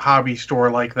of hobby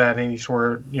store like that, any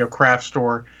sort of, craft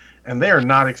store, and they are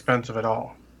not expensive at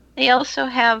all. They also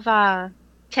have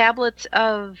tablets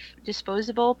of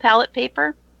disposable palette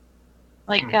paper,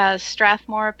 like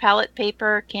Strathmore palette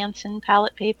paper, Canson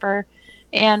palette paper,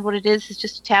 and what it is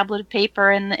just a tablet of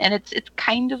paper, and it's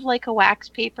kind of like a wax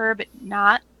paper, but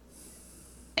not.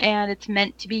 And it's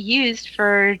meant to be used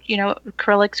for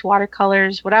acrylics,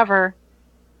 watercolors, whatever.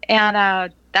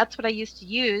 And that's what I used to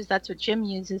use. That's what Jim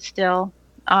uses still,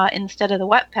 instead of the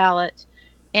wet palette.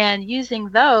 And using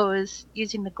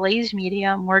the glaze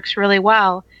medium works really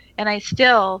well. And I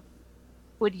still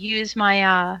would use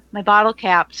my my bottle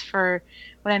caps for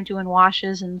when I'm doing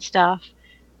washes and stuff.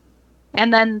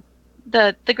 And then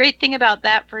the great thing about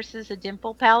that versus a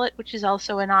dimple palette, which is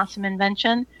also an awesome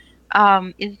invention,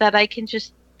 is that I can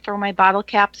just throw my bottle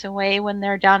caps away when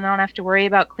they're done. I don't have to worry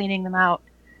about cleaning them out.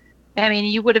 I mean,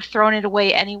 you would have thrown it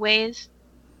away anyways.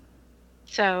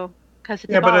 So, because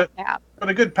it's a bottle cap. But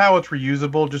a good palette's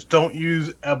reusable. Just don't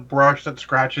use a brush that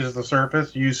scratches the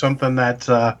surface. Use something that's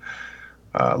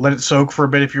let it soak for a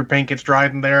bit. If your paint gets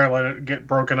dried in there, let it get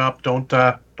broken up. Don't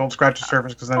scratch the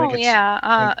surface because then it gets.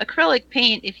 Acrylic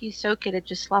paint. If you soak it, it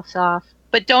just sloughs off.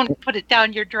 But don't put it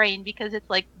down your drain because it's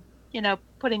like,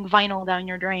 putting vinyl down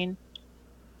your drain.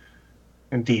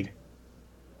 Indeed.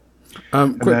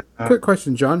 Quick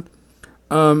question, John.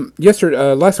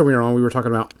 Yesterday, last time we were on, we were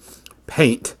talking about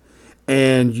paint,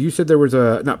 and you said there was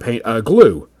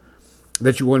glue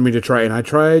that you wanted me to try, and I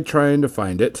tried trying to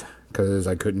find it because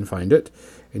I couldn't find it,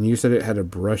 and you said it had a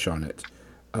brush on it.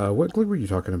 What glue were you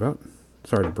talking about?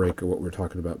 Sorry to break what we were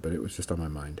talking about, but it was just on my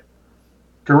mind.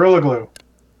 Gorilla Glue,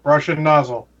 brush and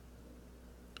nozzle.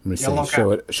 Let me see.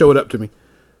 Show it up to me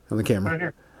on the camera. Right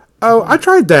here. Oh, I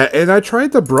tried that, and I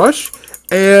tried the brush,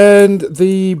 and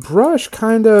the brush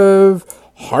kind of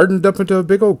hardened up into a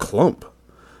big old clump.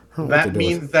 That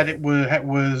means that it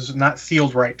was not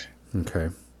sealed right. Okay.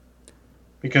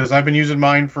 Because I've been using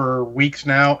mine for weeks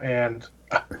now, and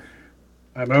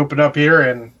I'm opened up here,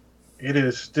 and it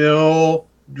is still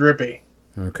drippy.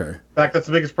 Okay. In fact, that's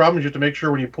the biggest problem. Is you have to make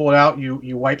sure when you pull it out,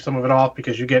 you wipe some of it off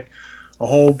because you get a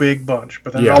whole big bunch.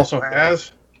 But then it also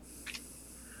has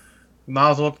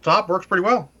nozzle at the top. Works pretty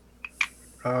well.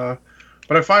 But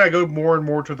But I find I go more and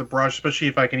more to the brush, especially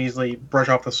if I can easily brush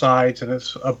off the sides and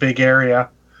it's a big area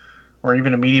or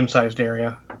even a medium-sized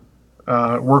area.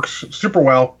 It works super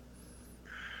well.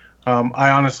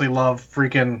 I honestly love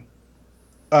freaking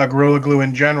Gorilla Glue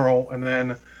in general, and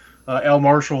then L.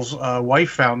 Marshall's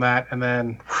wife found that, and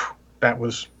then that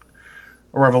was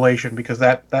a revelation because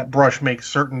that brush makes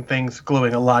certain things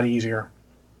gluing a lot easier.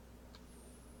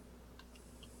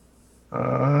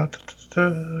 Green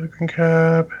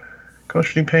Cap,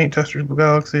 Color Paint, Testers, Blue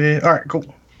Galaxy. All right,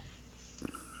 cool.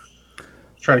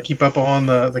 Try to keep up on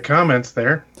the comments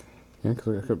there. Yeah,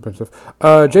 because I got a bunch of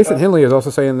stuff. Jason Henley is also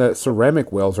saying that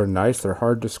ceramic wells are nice. They're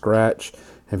hard to scratch.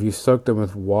 If you soak them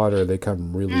with water, they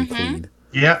come really clean.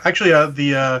 Yeah, actually,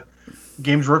 the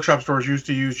Games Workshop stores used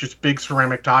to use just big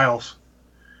ceramic tiles.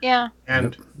 Yeah.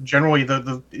 And generally,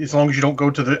 the as long as you don't go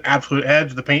to the absolute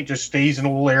edge, the paint just stays in a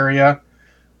little area.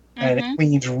 And it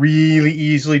cleans really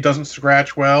easily, doesn't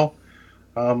scratch well.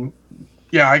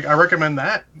 Yeah, I recommend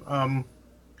that.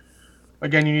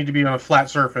 Again, you need to be on a flat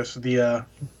surface. The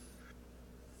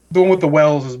one with the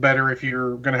wells is better if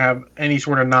you're going to have any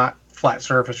sort of not flat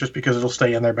surface, just because it'll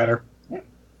stay in there better.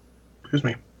 Excuse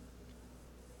me.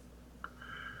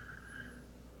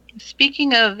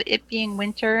 Speaking of it being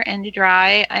winter and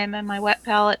dry, I am on my wet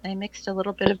palette and I mixed a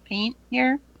little bit of paint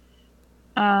here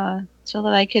so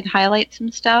that I could highlight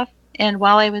some stuff. And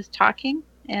while I was talking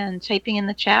and typing in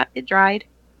the chat, it dried.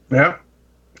 Yeah,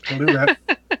 we'll do that.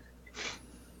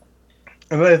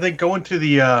 And then I think going to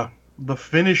the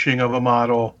finishing of a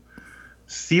model,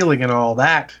 sealing and all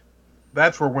that,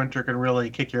 that's where winter can really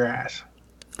kick your ass.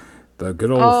 The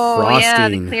good old frosting. Yeah,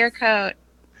 the clear coat.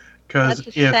 That's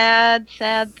a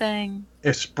sad thing.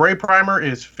 If spray primer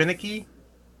is finicky,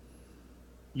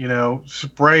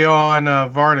 spray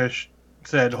on varnish,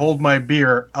 said, hold my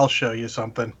beer, I'll show you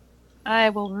something.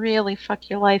 I will really fuck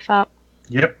your life up.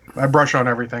 Yep, I brush on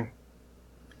everything.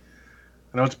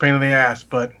 I know it's a pain in the ass,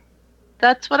 but...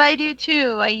 That's what I do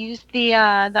too. I use the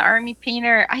Army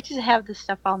Painter. I just have this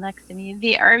stuff all next to me.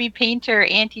 The Army Painter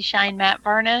Anti-Shine Matte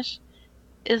Varnish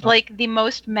is like the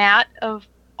most matte of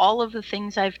all of the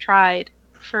things I've tried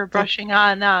for brushing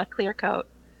on clear coat.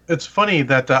 It's funny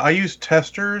that I use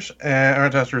testers,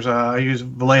 I use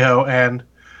Vallejo, and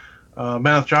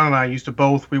Maneth John and I used to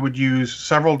both. We would use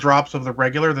several drops of the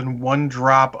regular, then one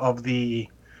drop of the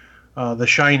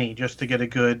shiny, just to get a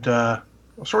good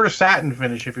sort of satin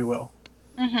finish, if you will.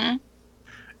 Mm-hmm.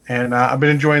 And I've been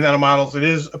enjoying that on models. It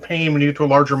is a pain when you get to a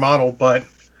larger model, but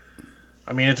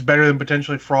I mean, it's better than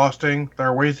potentially frosting. There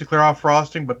are ways to clear off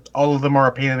frosting, but all of them are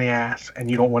a pain in the ass, and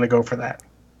you don't want to go for that.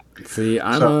 See,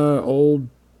 I'm a old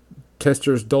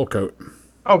Tester's Dull Coat.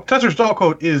 Oh, Tester's Dull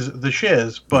Coat is the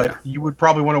shiz, but you would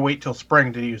probably want to wait till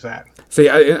spring to use that. See,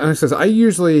 I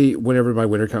usually, whenever my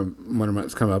winter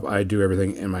months come up, I do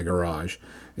everything in my garage.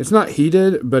 It's not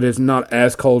heated, but it's not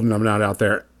as cold, and I'm not out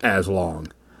there as long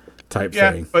type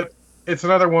thing. Yeah, but it's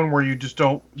another one where you just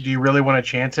don't... Do you really want to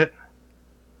chance it?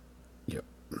 Yep.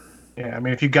 Yeah, I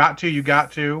mean, if you got to, you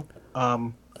got to.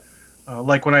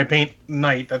 Like when I paint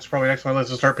Night, that's probably next on my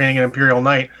list to start painting an Imperial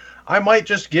Night. I might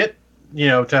just get,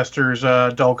 Tester's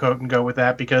Dull Coat and go with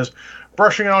that, because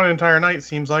brushing on an entire night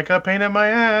seems like a pain in my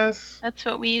ass. That's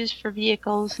what we use for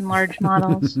vehicles and large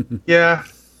models. Yeah,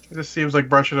 it just seems like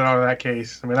brushing it on in that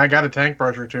case. I mean, I got a tank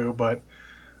brusher too, but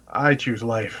I choose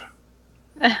life.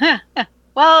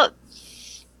 Well,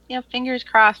 fingers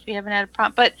crossed we haven't had a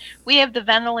problem. But we have the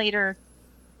ventilator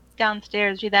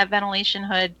downstairs with that ventilation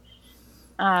hood.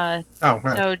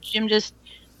 So Jim just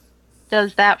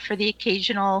does that for the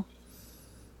occasional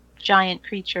giant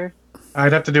creature.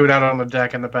 I'd have to do it out on the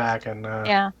deck in the back, and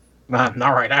not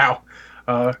right now.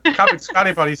 Comic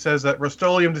Scotty Buddy says that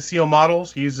Rust-Oleum to seal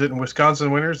models. He uses it in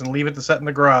Wisconsin winters and leave it to set in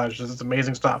the garage. This is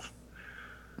amazing stuff.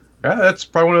 Yeah, that's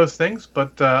probably one of those things,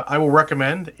 but I will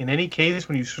recommend, in any case,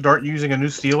 when you start using a new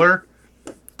sealer,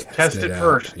 test it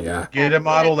first. Yeah. Get a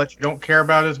model that you don't care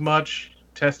about as much,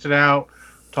 test it out,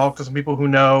 talk to some people who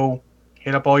know,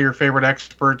 hit up all your favorite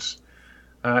experts,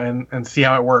 and see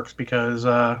how it works, because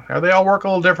they all work a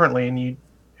little differently, and you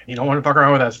don't want to fuck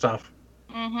around with that stuff.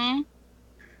 Mm-hmm.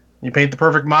 You paint the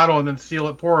perfect model and then seal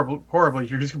it horribly,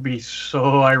 you're just going to be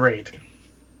so irate.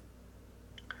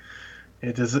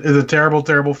 It's a terrible,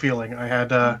 terrible feeling. I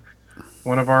had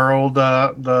one of our old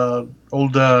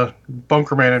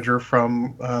bunker manager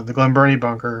from the Glen Burnie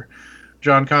bunker,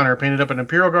 John Connor, painted up an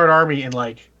Imperial Guard Army in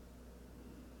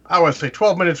I would say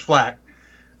 12 minutes flat.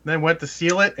 Then went to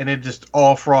seal it, and it just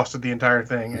all frosted the entire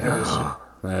thing. It was,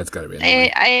 that's got to be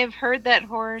annoying. I have heard that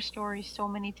horror story so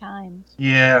many times.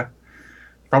 Yeah,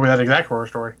 probably that exact horror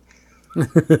story.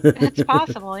 It's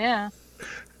possible, yeah.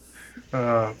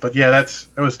 But yeah,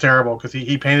 it was terrible because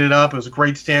he painted it up. It was a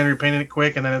great standard. He painted it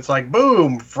quick, and then it's like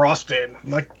boom, frosted. I'm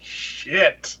like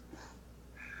shit.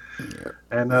 Yeah.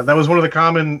 And that was one of the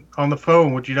common on the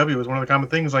phone with GW. Was one of the common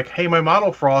things like, hey, my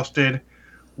model frosted.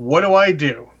 What do I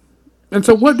do? And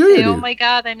so, what do you Oh do? my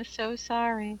god, I'm so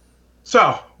sorry.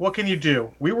 So, what can you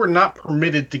do? We were not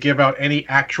permitted to give out any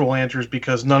actual answers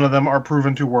because none of them are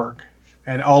proven to work.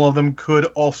 And all of them could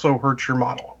also hurt your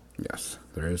model. Yes,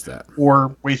 there is that.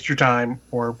 Or waste your time,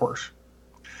 or worse.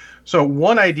 So,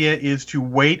 one idea is to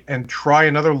wait and try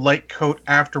another light coat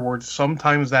afterwards.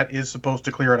 Sometimes that is supposed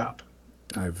to clear it up.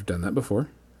 I've done that before,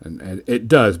 and it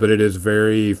does, but it is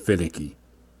very finicky.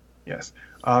 Yes.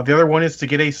 The other one is to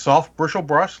get a soft bristle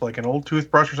brush, like an old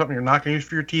toothbrush or something you're not going to use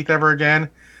for your teeth ever again,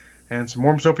 and some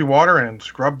warm soapy water, and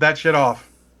scrub that shit off.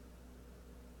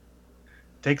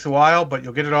 Takes a while, but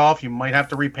you'll get it off. You might have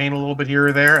to repaint a little bit here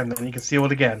or there, and then you can seal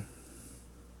it again.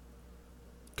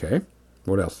 Okay.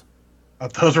 What else?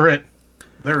 Those are it.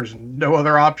 There's no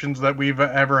other options that we've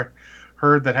ever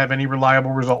heard that have any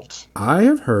reliable results. I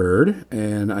have heard,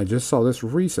 and I just saw this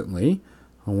recently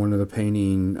on one of the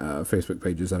painting Facebook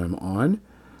pages that I'm on,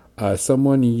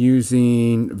 someone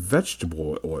using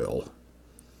vegetable oil.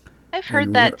 I've heard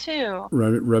And that too.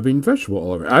 Rubbing vegetable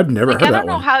oil over. I've never Like, heard I that don't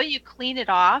know one. how you clean it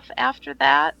off after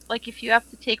that. Like, if you have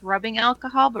to take rubbing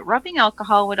alcohol, but rubbing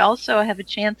alcohol would also have a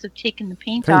chance of taking the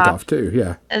paint off too,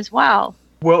 yeah. as well.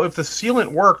 Well, if the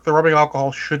sealant worked, the rubbing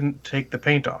alcohol shouldn't take the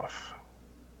paint off.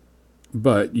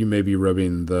 But you may be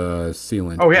rubbing the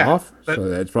sealant off, so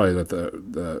that's probably what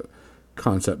the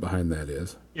concept behind that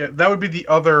is. Yeah, that would be the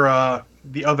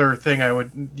other thing I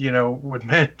would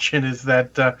mention is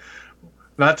that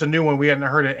that's a new one we hadn't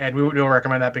heard it, and we don't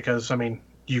recommend that because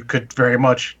you could very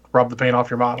much rub the paint off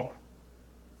your model.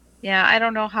 Yeah, I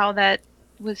don't know how that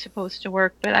was supposed to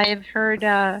work, but I have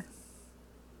heard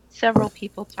several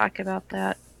people talk about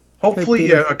that.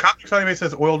 Hopefully, a comics anime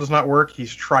says oil does not work.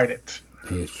 He's tried it.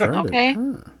 He's tried Okay. it.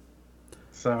 Huh.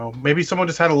 So maybe someone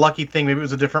just had a lucky thing. Maybe it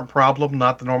was a different problem,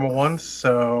 not the normal one.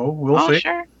 So we'll see.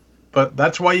 Sure. But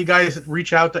that's why you guys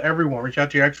reach out to everyone. Reach out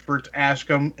to your experts, ask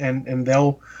them, and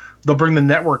they'll bring the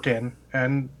network in,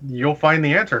 and you'll find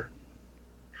the answer.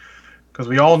 Because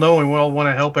we all know and we all want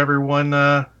to help everyone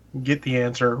get the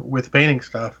answer with painting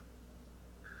stuff.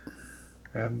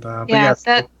 And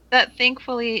that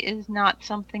thankfully is not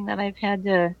something that I've had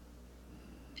to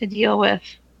deal with.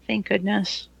 Thank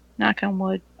goodness. Knock on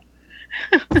wood.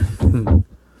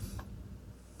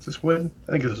 Is this wood?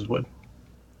 I think this is wood.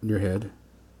 Your head.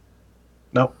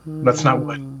 No, that's not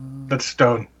wood. That's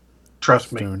stone.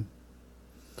 Trust me.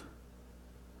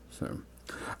 So,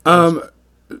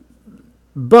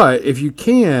 but if you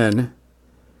can,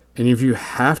 and if you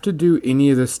have to do any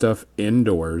of this stuff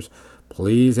indoors,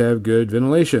 please have good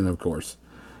ventilation, of course.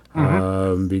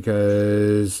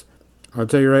 Because I'll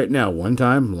tell you right now, one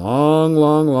time, long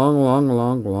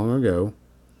ago,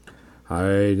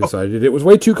 I decided it was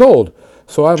way too cold.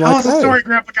 So I'm Tell like, us the story,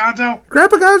 Grandpa Gonzo.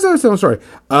 Grandpa Gonzo, tell a story.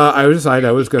 I decided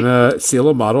I was going to seal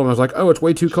a model, and I was like, oh, it's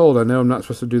way too cold. I know I'm not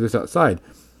supposed to do this outside.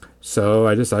 So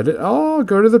I decided, I'll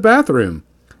go to the bathroom,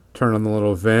 turn on the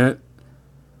little vent,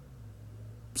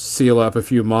 seal up a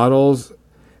few models,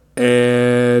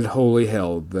 and holy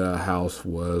hell, the house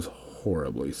was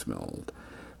horribly smelled.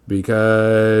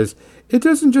 Because it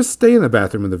doesn't just stay in the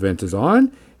bathroom when the vent is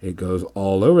on. It goes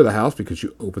all over the house because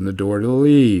you open the door to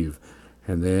leave.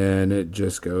 And then it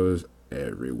just goes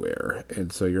everywhere.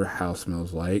 And so your house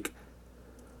smells like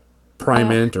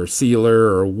primant or sealer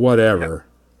or whatever. Yeah.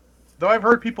 Though I've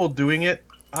heard people doing it,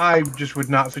 I just would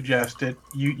not suggest it.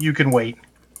 You can wait.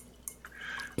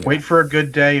 Yeah. Wait for a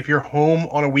good day. If you're home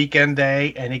on a weekend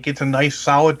day and it gets a nice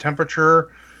solid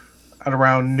temperature at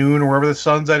around noon or wherever the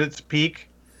sun's at its peak,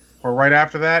 or right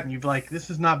after that, and you're like,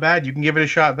 this is not bad, you can give it a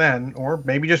shot then. Or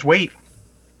maybe just wait.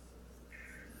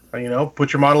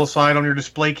 Put your model aside on your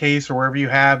display case or wherever you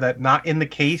have that, not in the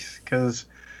case, because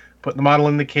putting the model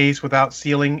in the case without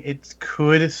sealing, it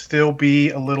could still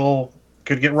be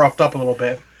could get roughed up a little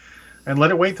bit. And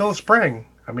let it wait till the spring.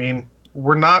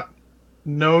 We're not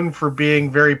known for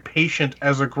being very patient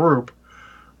as a group,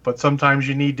 but sometimes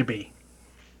you need to be.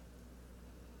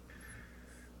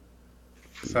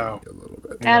 So, a little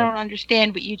bit. I don't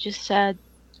understand what you just said.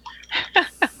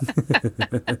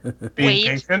 Being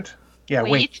patient? Yeah,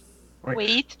 wait.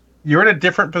 You're in a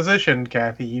different position,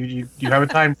 Kathy. You have a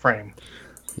time frame.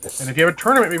 Yes. And if you have a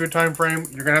tournament, maybe a time frame,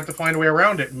 you're gonna have to find a way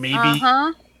around it.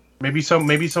 Maybe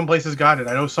some places got it.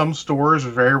 I know some stores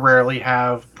very rarely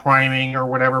have priming or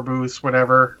whatever booths,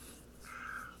 whatever.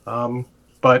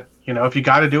 But if you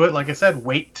got to do it, like I said,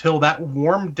 wait till that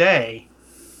warm day.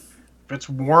 If it's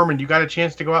warm and you got a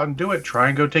chance to go out and do it, try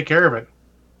and go take care of it.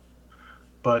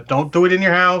 But don't do it in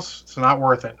your house. It's not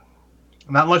worth it.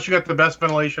 Not unless you got the best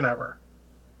ventilation ever.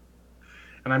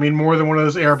 And I mean more than one of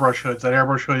those airbrush hoods. That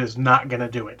airbrush hood is not going to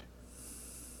do it.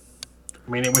 I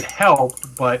mean, it would help,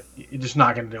 but it's just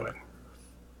not going to do it.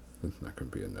 It's not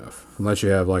going to be enough. Unless you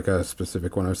have like a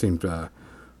specific one. I've seen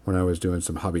when I was doing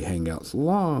some hobby hangouts a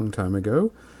long time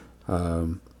ago.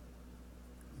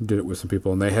 Did it with some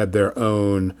people, and they had their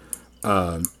own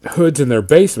hoods in their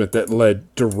basement that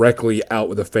led directly out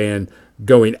with a fan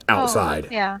going outside.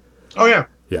 Oh, yeah. Oh, yeah.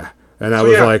 Yeah. And I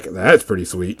was like, that's pretty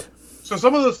sweet. So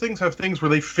some of those things have things where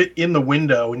they fit in the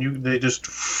window, and they just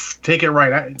take it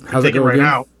right out. How's take it go right again?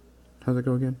 out. How's it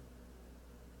go again?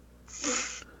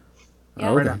 Yeah.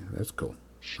 Oh, okay, Right out. that's cool.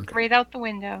 Okay. Right out the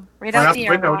window. Right Right out out the the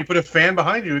window. When you airlock. put a fan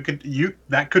behind you,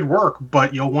 that could work,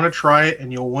 but you'll want to try it,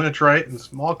 and you'll want to try it in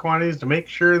small quantities to make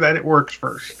sure that it works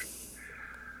first.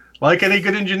 Like any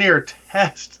good engineer,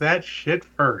 test that shit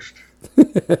first.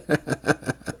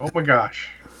 Oh my gosh.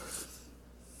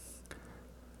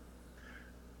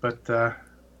 But so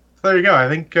there you go. I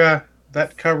think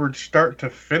that covered start to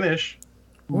finish,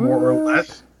 more or What?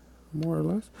 less. More or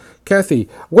less. Kathy,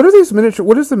 what are these miniature?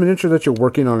 What is the miniature that you're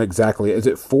working on exactly? Is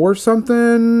it for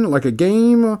something like a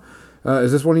game?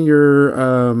 Is this one of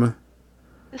your?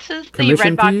 This is the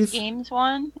Commission Redbox piece? Games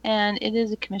one, and it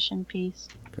is a commission piece.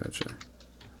 Gotcha.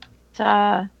 It's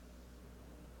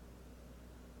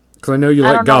Because I know you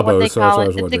I like don't know what they gobos, so that's call what I it.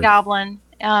 was It's a wondering.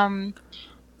 goblin.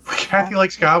 Kathy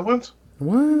likes goblins.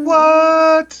 What?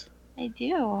 What? I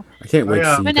do. I can't wait to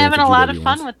yeah. see. I've been those having a lot of GW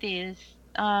fun ones. with these.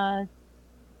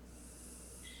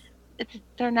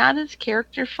 They're not as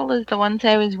characterful as the ones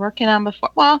I was working on before.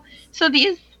 Well, so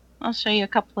these, I'll show you a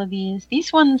couple of these.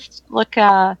 These ones look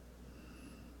a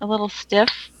little stiff.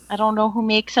 I don't know who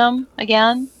makes them.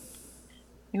 Again,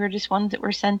 they were just ones that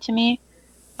were sent to me.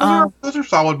 Those are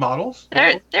solid models.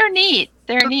 They're neat.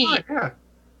 They're That's neat, fine, yeah.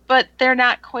 but they're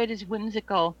not quite as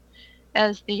whimsical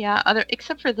as the other.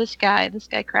 Except for this guy. This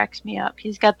guy cracks me up.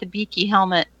 He's got the beaky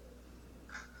helmet.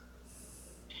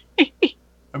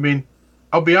 I mean,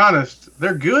 I'll be honest,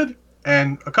 they're good.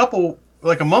 And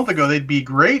a month ago, they'd be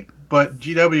great. But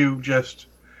GW just,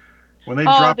 when they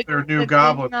dropped their new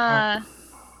goblin.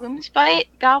 Gloomspite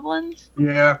goblins.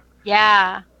 Yeah.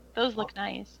 Yeah, those look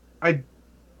nice. I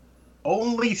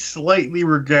only slightly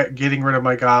regret getting rid of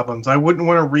my goblins. I wouldn't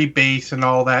want to rebase and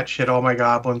all that shit, all my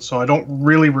goblins, so I don't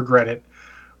really regret it.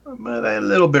 But I a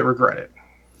little bit regret it.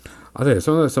 I'll tell you,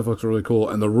 some of that stuff looks really cool,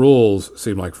 and the rules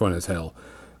seem like fun as hell.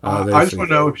 I just want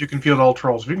to know if you can field all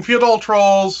trolls. If you can field all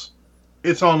trolls,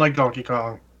 it's on like Donkey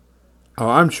Kong. Oh,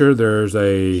 I'm sure there's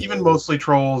a. Even mostly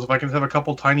trolls. If I can have a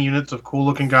couple tiny units of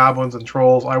cool-looking goblins and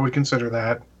trolls, I would consider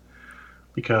that.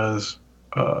 Because,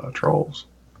 trolls.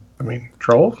 I mean,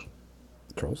 trolls?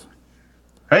 Trolls.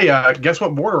 Hey, guess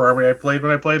what border army I played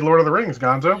when I played Lord of the Rings,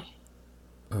 Gonzo?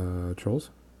 Trolls.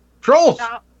 Trolls!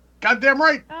 Go- Goddamn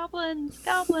right! goblins.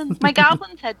 My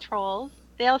goblins had trolls.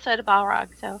 They also had a Balrog,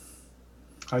 so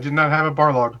I did not have a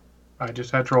Barlog. I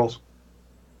just had trolls.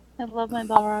 I love my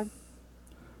Balrog.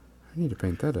 I need to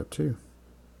paint that up too.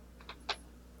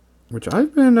 Which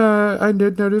I've been. I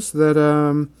did notice that.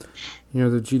 The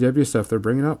GW stuff, they're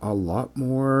bringing out a lot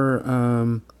more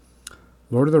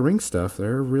Lord of the Rings stuff.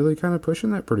 They're really kind of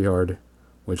pushing that pretty hard,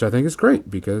 which I think is great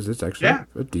because it's actually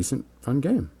a decent, fun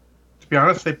game. To be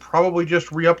honest, they probably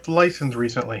just re-upped the license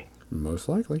recently. Most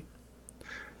likely.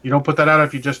 You don't put that out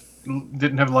if you just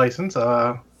didn't have a license.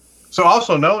 So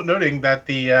also noting that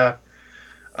the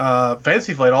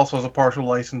Fantasy Flight also has a partial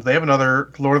license. They have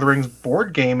another Lord of the Rings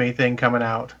board game thing coming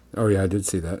out. Oh yeah, I did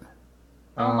see that.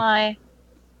 Oh my.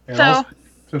 And So- also,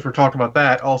 since we're talking about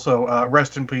that, also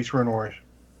rest in peace, Rune Orange.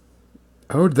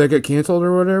 Oh, did that get canceled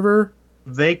or whatever?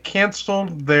 They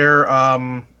canceled their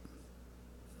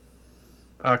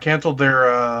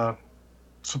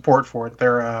support for it,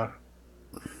 their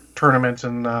tournaments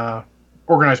and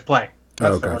organized play.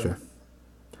 Oh, their gotcha. one.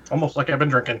 Almost like I've been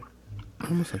drinking.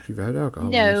 Almost like you've had alcohol.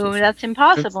 No, that's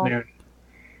impossible. Since noon.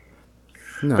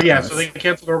 Not But yeah, nice. so they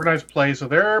canceled organized play, so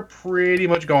they're pretty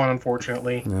much gone,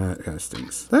 unfortunately. That kind of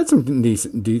stinks. That's some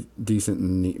decent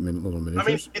and neat little I mean,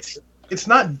 miniatures. it's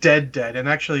not dead, and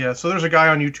actually, so there's a guy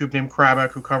on YouTube named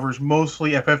Krabak who covers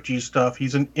mostly FFG stuff.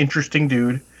 He's an interesting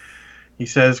dude. He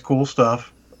says cool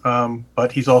stuff,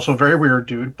 but he's also a very weird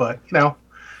dude. But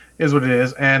is what it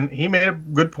is. And he made a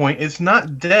good point. It's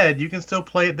not dead. You can still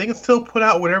play it. They can still put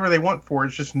out whatever they want for it.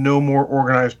 It's just no more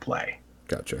organized play.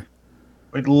 Gotcha.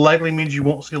 It likely means you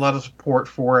won't see a lot of support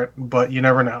for it, but you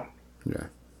never know. Yeah.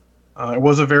 It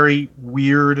was a very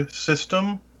weird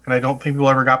system, and I don't think people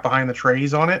ever got behind the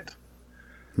trays on it.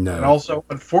 No. And also,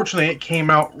 unfortunately, it came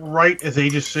out right as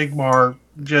Age of Sigmar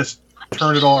just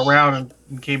turned it all around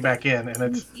and came back in, and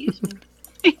it's Excuse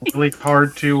me. really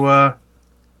hard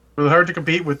to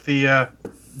compete with the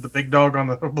big dog on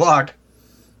the block.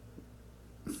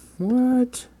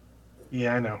 What?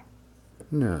 Yeah, I know.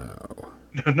 No.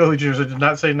 No, legions. I did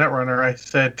not say Netrunner. I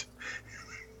said.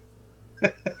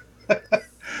 I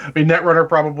mean, Netrunner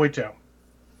probably too.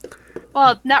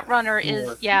 Well, Netrunner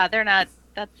is they're not.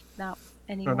 That's not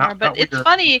anymore. But it's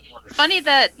funny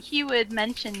that he would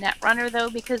mention Netrunner though,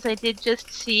 because I did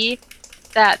just see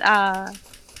that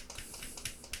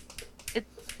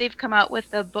they've come out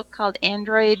with a book called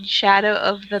Android Shadow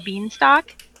of the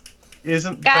Beanstalk.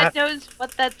 Isn't God knows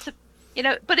what that's,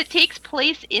 but it takes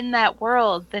place in that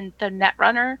world, the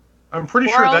Netrunner. I'm pretty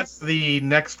sure that's the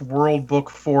next world book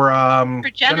for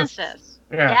Genesis.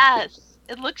 Yeah. Yes,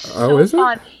 it looks so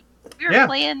fun. We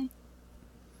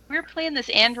were playing this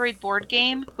Android board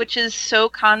game, which is so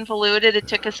convoluted. It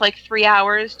took us like 3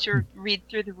 hours to read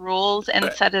through the rules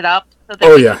and set it up so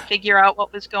that we could figure out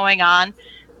what was going on.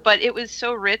 But it was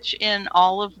so rich in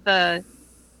all of the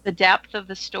depth of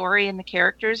the story and the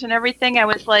characters and everything. I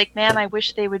was like, man, I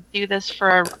wish they would do this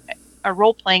for a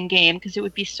role-playing game because it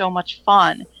would be so much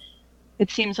fun. It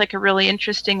seems like a really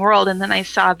interesting world. And then I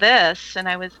saw this and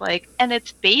I was like, and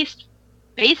it's based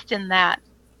in that.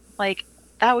 Like,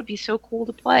 that would be so cool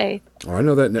to play. Oh, I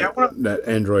know that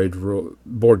Android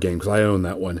board game because I own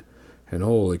that one. And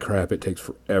holy crap, it takes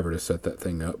forever to set that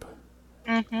thing up.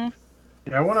 Mm-hmm.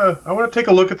 Yeah, I want to take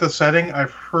a look at the setting.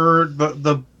 I've heard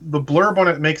the blurb on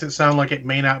it makes it sound like it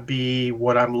may not be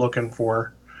what I'm looking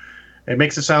for. It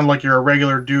makes it sound like you're a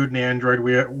regular dude in the Android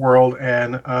world,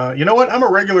 and you know what? I'm a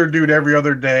regular dude every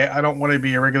other day. I don't want to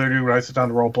be a regular dude when I sit down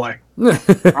to role play.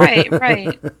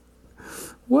 Right.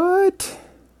 What?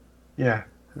 Yeah.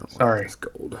 Sorry. It's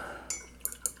gold.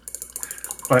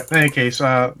 But in any case,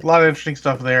 a lot of interesting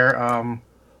stuff there.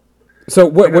 So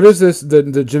what is this?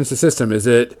 The Genesis system? Is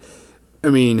it? I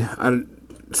mean,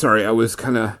 sorry, I was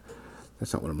kind of.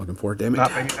 That's not what I'm looking for. Damn it! Not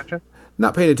paying attention.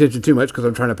 Not paying attention too much because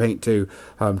I'm trying to paint too.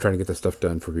 I'm trying to get this stuff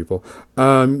done for people.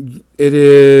 It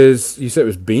is. You said it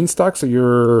was Beanstalk, so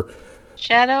you're.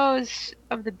 Shadow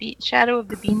of the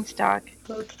Beanstalk.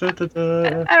 I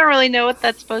don't really know what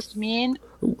that's supposed to mean.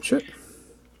 Oh shit!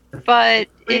 But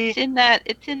it's in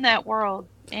that world,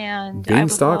 and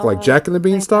Beanstalk, like Jack and the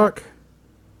Beanstalk.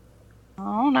 I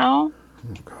don't know.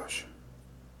 Oh gosh,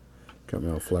 got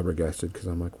me all flabbergasted because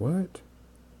I'm like, what?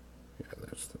 Yeah,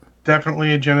 that's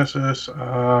definitely a Genesis.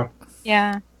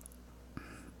 Yeah.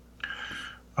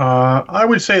 I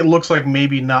would say it looks like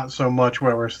maybe not so much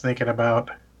what I was thinking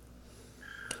about.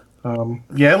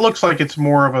 Yeah, it looks like it's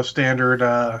more of a standard,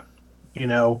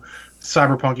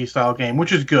 cyberpunky style game,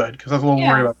 which is good because I was a little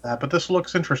worried about that. But this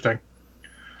looks interesting.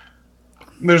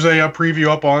 There's a preview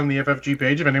up on the FFG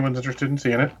page if anyone's interested in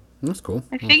seeing it. That's cool.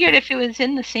 I figured if it was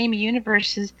in the same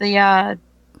universe as the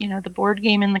the board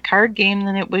game and the card game,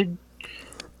 then it would.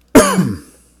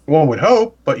 One would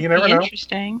hope, but you never know.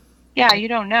 Interesting. Yeah, you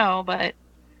don't know, but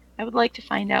I would like to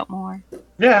find out more.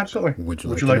 Yeah, absolutely. Would you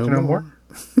like to know more?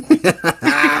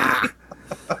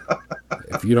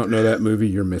 If you don't know that movie,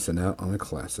 you're missing out on a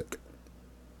classic.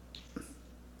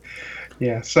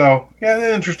 Yeah, so,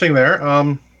 interesting there.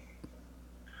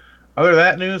 Other than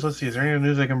that news, let's see, is there any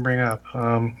news I can bring up?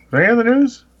 Is there any other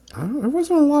news? There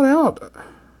wasn't a lot out.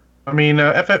 I mean,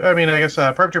 I guess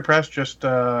Perpetual Press just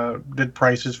did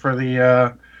prices for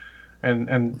the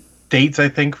and dates, I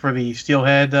think, for the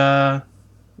Steelhead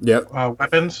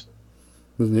weapons.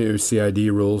 The new CID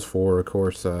rules for, of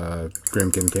course,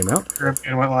 Grimkin came out.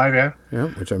 Grimkin went live, yeah. Yeah,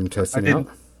 which I'm testing out.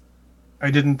 I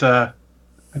didn't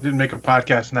make a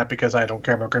podcast on that because I don't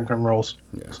care about Grimkin rules.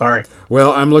 Yeah. Sorry.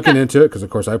 Well, I'm looking into it because, of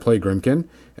course, I play Grimkin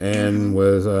and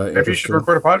was maybe you should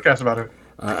record a podcast about it.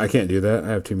 I can't do that. I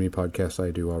have too many podcasts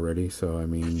I do already, so I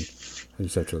mean, I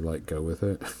just have to go with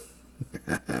it.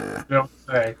 Don't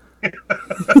say.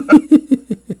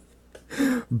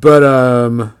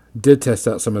 But did test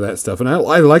out some of that stuff, and I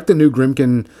like the new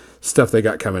Grimkin stuff they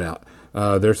got coming out.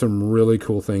 There's some really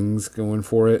cool things going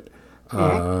for it.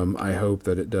 I hope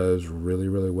that it does really,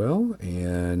 really well,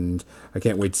 and I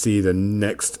can't wait to see the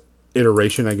next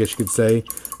iteration, I guess you could say,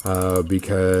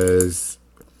 because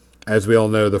as we all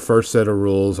know, the first set of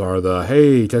rules are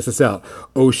hey, test this out.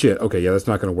 Oh shit, okay, yeah, that's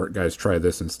not going to work, guys. Try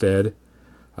this instead.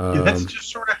 That's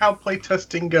just sort of how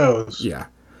playtesting goes. Yeah.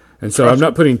 And so I'm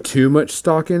not putting too much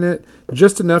stock in it,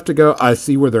 just enough to go, I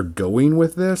see where they're going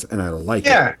with this, and I like it.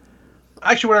 Yeah.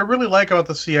 Actually, what I really like about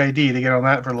the CID, to get on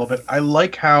that for a little bit, I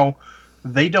like how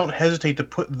they don't hesitate to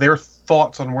put their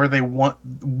thoughts on what they want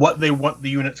the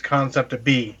unit's concept to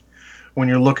be. when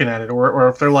you're looking at it, or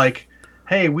if they're like,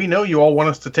 hey, we know you all want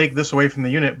us to take this away from the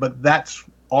unit, but that's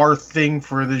our thing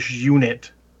for this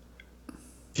unit.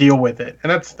 Deal with it.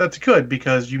 And that's good,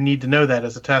 because you need to know that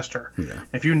as a tester. Yeah.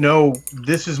 If you know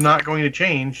this is not going to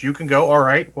change, you can go, all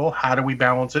right, well, how do we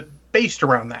balance it based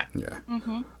around that? Yeah.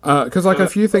 Mm-hmm. Because a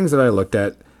few things that I looked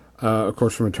at, of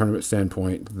course, from a tournament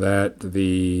standpoint, that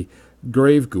the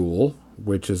Grave Ghoul,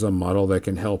 which is a model that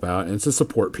can help out, and it's a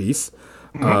support piece,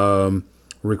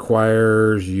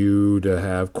 requires you to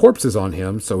have corpses on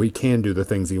him so he can do the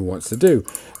things he wants to do.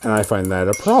 And I find that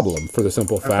a problem for the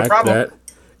simple fact that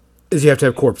is you have to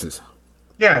have corpses.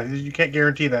 Yeah, you can't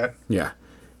guarantee that. Yeah.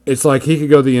 It's like he could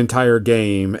go the entire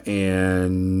game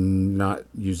and not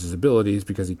use his abilities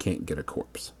because he can't get a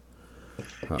corpse.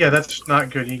 Yeah, that's not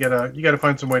good. You gotta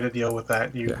find some way to deal with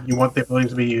that. You want the abilities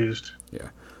to be used. Yeah.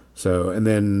 So, and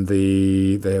then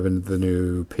they have the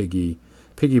new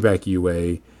piggyback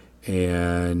UA,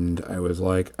 and I was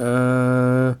like,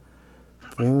 oh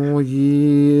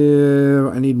yeah,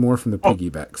 I need more from the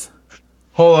piggybacks.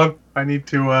 Hold on, I need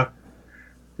to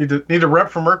rep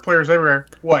for Merc players everywhere.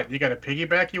 What, you got a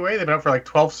piggyback UA? They've been up for like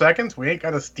 12 seconds? We ain't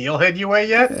got a steelhead UA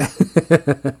yet?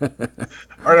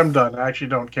 Alright, I'm done. I actually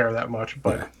don't care that much,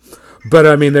 but... Yeah. But,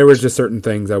 I mean, there was just certain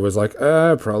things I was like,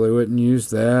 I probably wouldn't use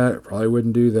that. Probably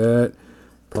wouldn't do that.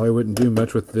 Probably wouldn't do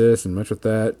much with this and much with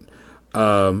that.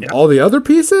 All the other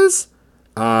pieces,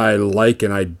 I like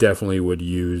and I definitely would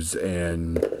use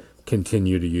and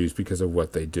continue to use because of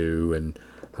what they do. And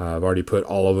I've already put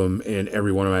all of them in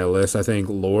every one of my lists. I think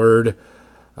Lord,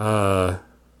 what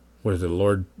is it,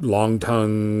 Lord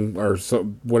Longtongue, or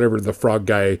whatever the frog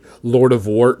guy, Lord of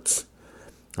Warts.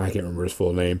 I can't remember his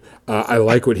full name. I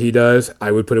like what he does.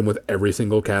 I would put him with every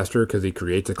single caster because he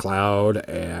creates a cloud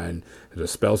and is a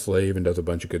spell slave and does a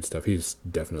bunch of good stuff. He's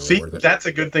definitely worth it. That's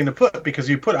a good thing to put,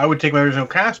 because I would take my original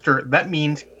caster. That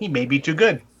means he may be too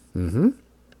good. Mm-hmm.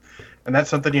 And that's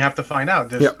something you have to find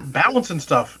out. Balancing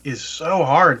stuff is so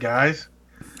hard, guys.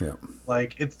 Yeah.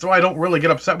 Like, it's why I don't really get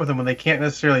upset with them when they can't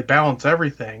necessarily balance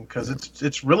everything, because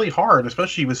it's really hard,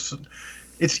 especially with...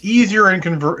 It's easier in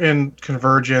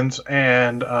Convergence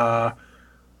and where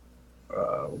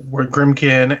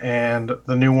Grimkin and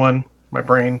the new one, my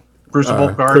brain,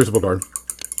 Crucible Guard. Crucible Guard.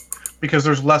 Because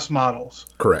there's less models.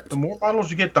 Correct. The more models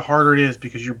you get, the harder it is,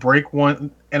 because you break one.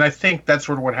 And I think that's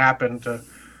sort of what happened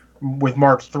with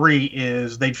Mark III,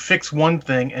 is they'd fix one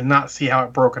thing and not see how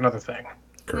it broke another thing.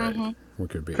 Correct. What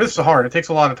could be? Because it's hard. It takes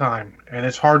a lot of time, and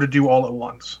it's hard to do all at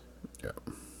once. Yeah.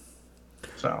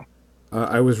 So...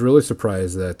 I was really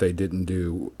surprised that they didn't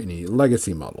do any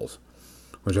legacy models,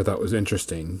 which I thought was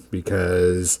interesting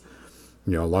because,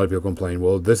 a lot of people complain,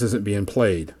 well, this isn't being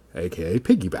played, aka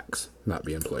piggybacks not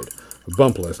being played,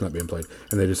 bump list not being played,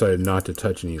 and they decided not to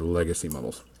touch any legacy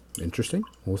models. Interesting.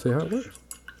 We'll see how it works.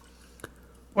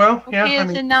 Well, okay,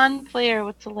 as a non-player,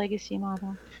 what's a legacy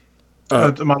model?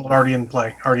 The model already in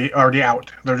play, already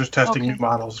out. They're just testing new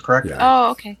models, correct? Yeah.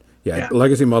 Oh, okay. Yeah,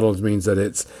 legacy models means that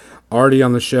it's already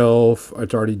on the shelf,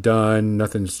 it's already done,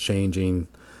 nothing's changing.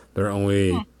 They're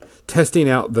only testing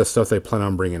out the stuff they plan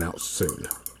on bringing out soon.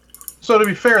 So to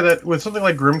be fair, that with something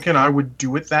like Grimkin, I would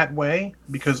do it that way,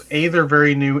 because A, they're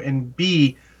very new, and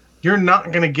B, you're not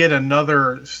going to get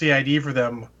another CID for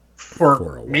them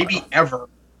for maybe ever.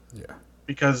 Yeah.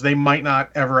 Because they might not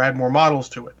ever add more models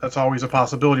to it. That's always a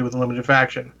possibility with a limited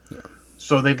faction. Yeah.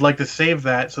 So they'd like to save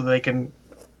that so they can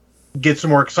get some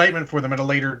more excitement for them at a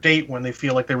later date when they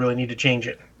feel like they really need to change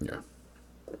it. Yeah.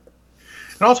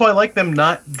 And also, I like them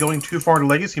not going too far into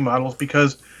legacy models,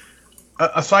 because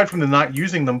aside from the not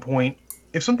using them point,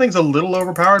 if something's a little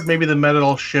overpowered, maybe the meta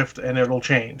will shift and it'll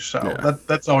change. So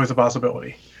that's always a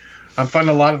possibility. I'm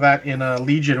finding a lot of that in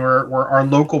Legion, where our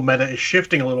local meta is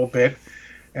shifting a little bit.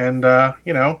 And, I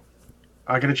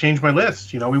got to change my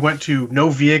list. We went to no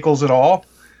vehicles at all.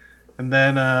 And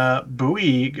then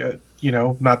Bowie...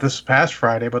 not this past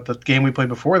Friday, but the game we played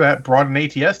before that brought an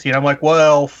ATST, and I'm like,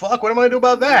 well, fuck, what am I going to do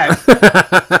about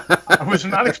that? I was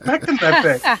not expecting that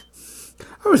thing.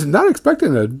 I was not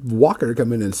expecting a walker to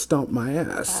come in and stomp my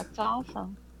ass. That's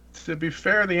awesome. To be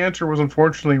fair, the answer was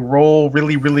unfortunately roll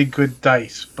really, really good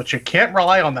dice, but you can't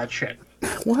rely on that shit.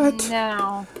 What?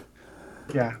 No.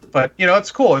 Yeah, but,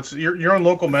 it's cool. It's your own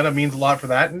local meta means a lot for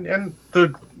that, and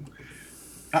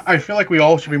I feel like we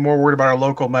all should be more worried about our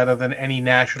local meta than any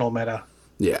national meta.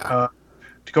 Yeah.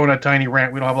 To go on a tiny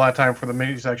rant, we don't have a lot of time for the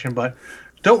mini section, but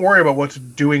don't worry about what's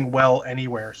doing well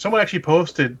anywhere. Someone actually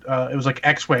posted, it was like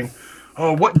X-Wing,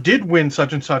 oh, what did win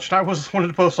such and such? And I was wanted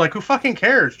to post like, who fucking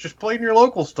cares? Just play in your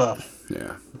local stuff.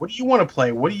 Yeah. What do you want to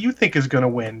play? What do you think is going to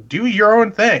win? Do your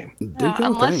own thing.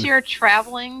 Unless you're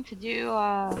traveling to do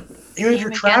even if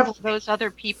you're traveling, those other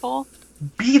people.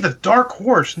 be the dark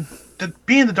horse.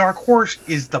 Being the dark horse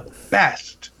is the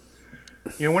best.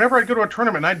 Whenever I'd go to a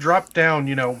tournament and I'd drop down,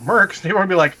 mercs, they would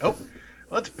be like, oh,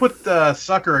 let's put the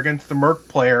sucker against the merc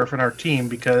player from our team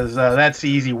because that's the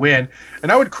easy win.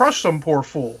 And I would crush some poor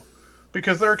fool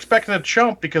because they're expecting a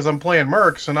chump because I'm playing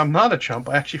mercs and I'm not a chump.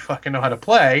 I actually fucking know how to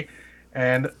play,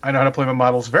 and I know how to play my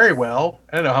models very well,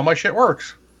 and I know how my shit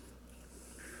works.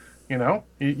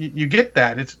 You get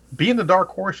that. It's being the dark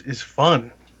horse is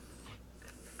fun.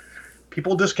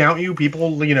 People discount you.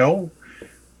 People,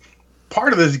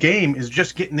 part of this game is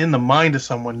just getting in the mind of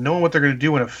someone, knowing what they're going to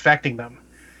do and affecting them.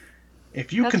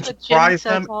 If you can surprise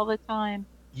them all the time.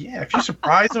 Yeah, if you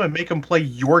surprise them and make them play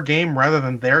your game rather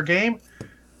than their game,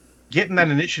 getting that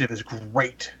initiative is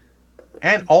great.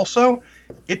 And also,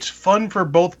 it's fun for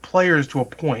both players to a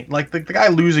point. Like, the guy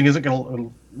losing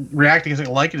reacting isn't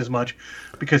going to like it as much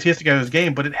because he has to get out of his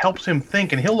game, but it helps him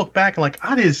think, and he'll look back and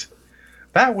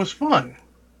that was fun.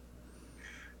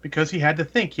 Because he had to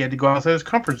think. He had to go outside his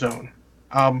comfort zone.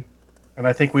 And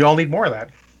I think we all need more of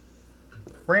that.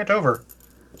 Rant over.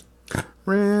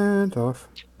 Rant off.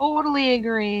 Totally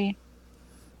agree.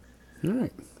 All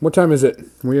right. What time is it?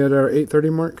 We at our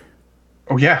 8:30 mark?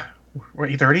 Oh, yeah. We're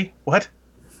 8:30? What?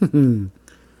 Or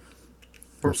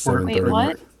We're 7:30 Wait, what?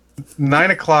 mark.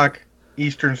 9 o'clock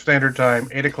Eastern Standard Time,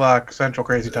 8 o'clock Central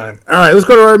Crazy Time. All right, let's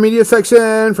go to our media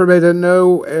section. For anybody that doesn't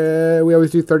know, we always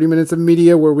do 30 minutes of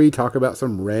media where we talk about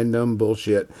some random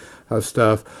bullshit of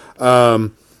stuff.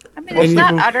 It's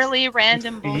not utterly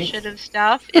random bullshit of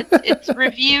stuff. It's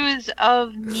reviews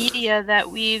of media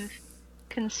that we've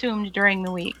consumed during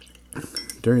the week.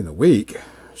 During the week?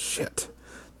 Shit.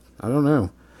 I don't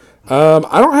know.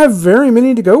 I don't have very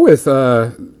many to go with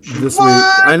this week.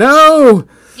 I know!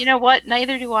 You know what?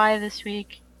 Neither do I this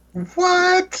week.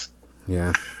 What?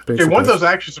 Yeah. Okay, one of those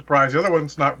actually surprised. The other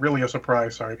one's not really a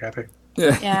surprise. Sorry, Kathy.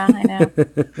 Yeah, I know.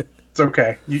 It's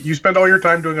okay. You spend all your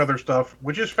time doing other stuff,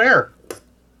 which is fair.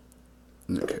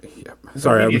 Okay, yeah.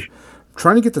 Sorry, I'm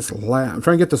trying to get this I'm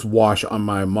trying to get this wash on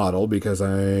my model because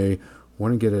I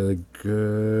want to get a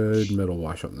good middle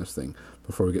wash on this thing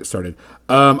before we get started.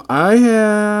 I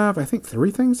have, I think, 3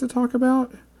 things to talk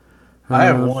about. I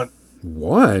have one.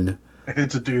 One?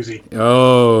 It's a doozy.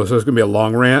 Oh, so it's going to be a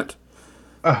long rant?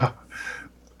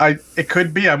 It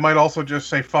could be. I might also just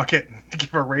say fuck it and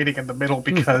give a rating in the middle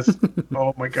because,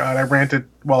 oh my god, I ranted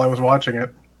while I was watching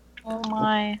it. Oh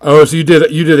my. Oh, so you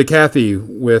did a Kathy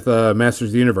with Masters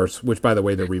of the Universe, which, by the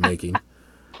way, they're remaking.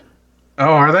 Oh,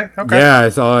 are they? Okay. Yeah, I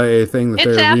saw a thing that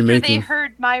It's they're after remaking. they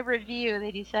heard my review,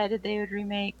 they decided they would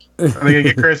remake. Are they going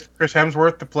to get Chris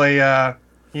Hemsworth to play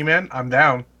He-Man? I'm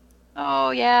down.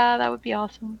 Oh, yeah, that would be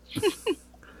awesome. I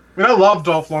mean, I love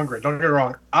Dolph Lundgren. Don't get me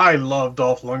wrong. I love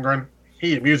Dolph Lundgren.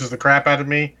 He amuses the crap out of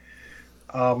me.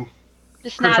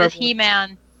 Just not as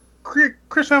He-Man.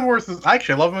 Chris Hemsworth is...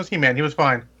 Actually, I love him as He-Man. He was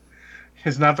fine.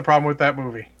 He's not the problem with that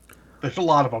movie. There's a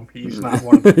lot of them. He's not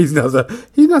one of them. he's not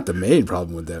the main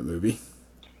problem with that movie.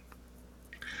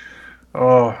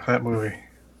 Oh, that movie.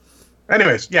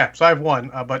 Anyways, yeah, so I have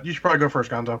one, but you should probably go first,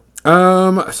 Gonzo.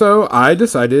 So I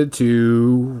decided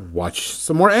to watch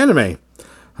some more anime.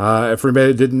 If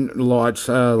anybody didn't watch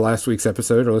last week's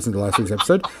episode or listen to last week's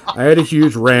episode, I had a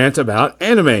huge rant about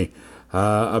anime.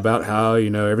 About how,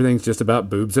 everything's just about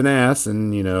boobs and ass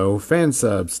and, fan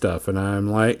sub stuff. And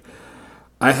I'm like,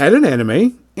 I had an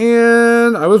anime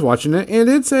and I was watching it, and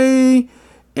it's an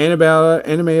anime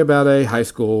about a high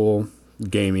school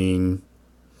gaming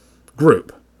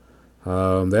group. They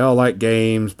all like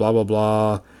games, blah, blah,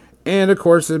 blah. And of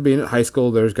course, being at high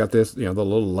school, there's got this, the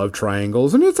little love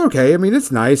triangles, and it's okay. I mean,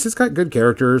 it's nice. It's got good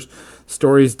characters.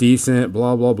 Story's decent,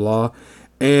 blah, blah, blah.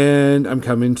 And I'm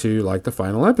coming to like the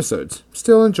final episodes.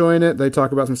 Still enjoying it. They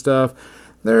talk about some stuff.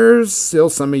 There's still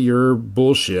some of your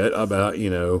bullshit about,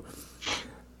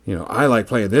 I like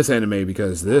playing this anime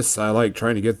because I like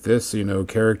trying to get this,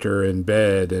 character in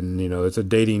bed, and, it's a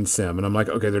dating sim. And I'm like,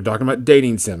 okay, they're talking about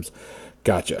dating sims.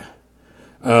 Gotcha.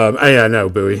 I know,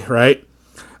 Bowie, right?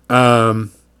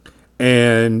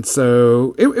 And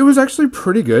so it was actually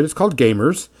pretty good. It's called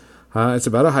Gamers. It's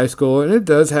about a high school, and it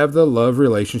does have the love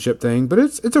relationship thing, but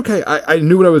it's okay. I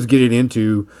knew what I was getting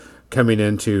into coming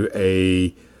into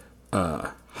a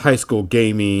high school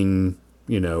gaming,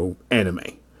 anime.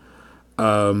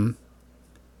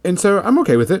 And so I'm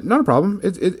okay with it. Not a problem.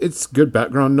 It's good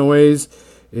background noise.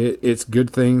 It's good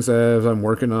things as I'm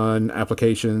working on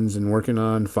applications and working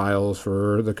on files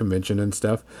for the convention and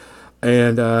stuff.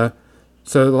 And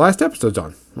so the last episode's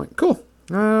on. I'm like, cool.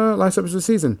 Last episode of the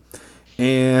season.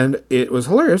 And it was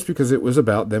hilarious because it was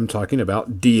about them talking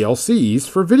about DLCs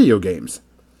for video games.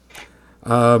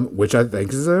 Which I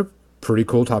think is a pretty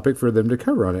cool topic for them to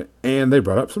cover on it. And they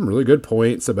brought up some really good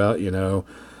points about,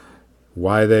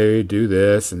 why they do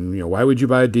this and, why would you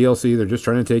buy a DLC? They're just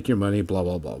trying to take your money, blah,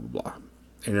 blah, blah, blah, blah.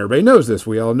 And everybody knows this.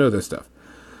 We all know this stuff.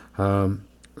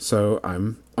 So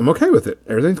I'm okay with it.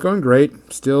 Everything's going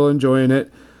great. Still enjoying it.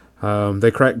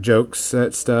 They crack jokes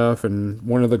at stuff, and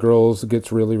one of the girls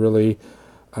gets really, really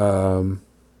all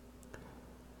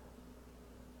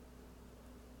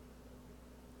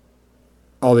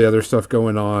the other stuff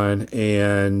going on.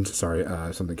 And sorry,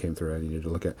 something came through I needed to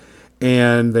look at.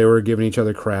 And they were giving each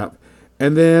other crap.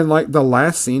 And then, like, the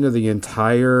last scene of the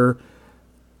entire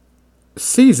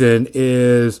season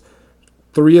is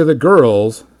 3 of the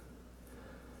girls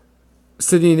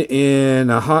sitting in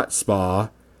a hot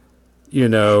spa,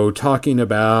 talking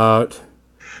about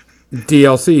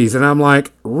DLCs. And I'm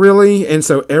like, really? And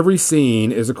so every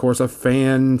scene is, of course, a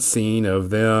fan scene of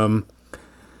them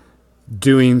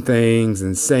doing things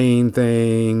and saying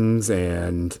things,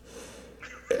 and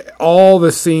all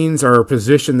the scenes are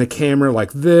position the camera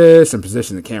like this and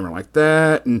position the camera like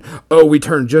that, and we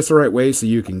turn just the right way so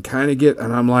you can kind of get,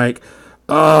 and I'm like,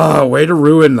 way to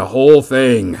ruin the whole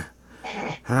thing.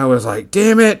 And I was like,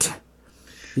 damn it,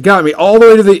 you got me all the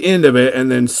way to the end of it and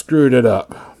then screwed it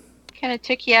up. Kind of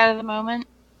took you out of the moment.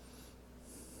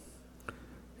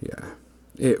 Yeah,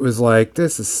 it was like,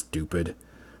 this is stupid. I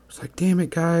was like, damn it,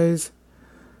 guys.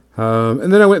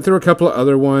 And then I went through a couple of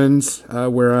other ones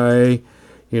where I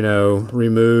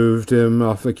removed him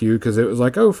off the queue because it was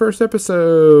like, first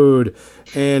episode,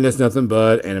 and it's nothing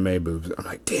but anime boobs. I'm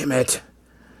like, damn it.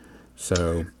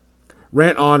 So,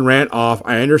 rant on, rant off.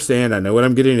 I understand. I know what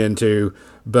I'm getting into,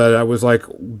 but I was like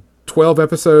 12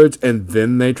 episodes, and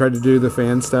then they tried to do the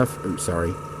fan stuff. I'm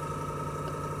sorry.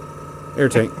 Air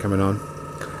tank coming on.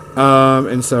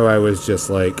 And so I was just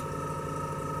like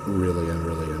really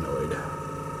annoyed.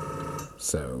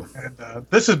 So. And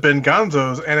this has been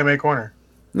Gonzo's Anime Corner.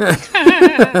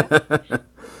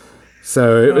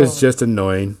 So it was just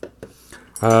annoying.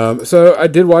 So I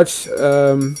did watch,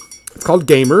 it's called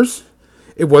Gamers.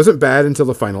 It wasn't bad until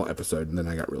the final episode, and then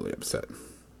I got really upset.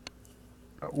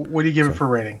 What do you give it for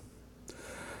rating?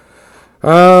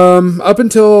 Up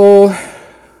until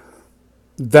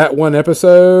that one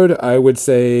episode, I would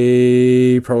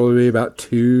say probably about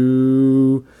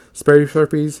 2 Sperry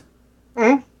Slurpees.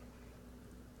 Mm-hmm.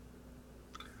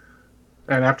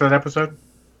 And after that episode?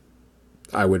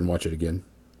 I wouldn't watch it again.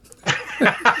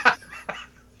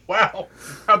 Wow.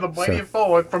 How the mighty have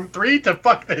fallen from 3 to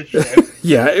fuck this shit.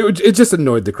 Yeah, it just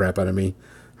annoyed the crap out of me.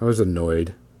 I was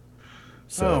annoyed.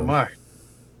 So. Oh, my.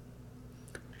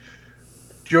 Do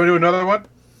you want to do another one?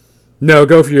 No,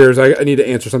 go for yours. I need to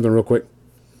answer something real quick.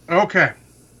 Okay.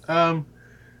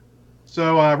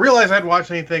 So I realized I hadn't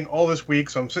watched anything all this week,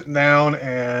 so I'm sitting down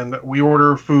and we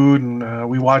order food and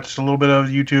we watched a little bit of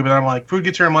YouTube, and I'm like, food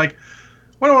gets here, I'm like,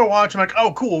 what do I watch? I'm like,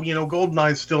 oh, cool,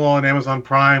 GoldenEye's still on Amazon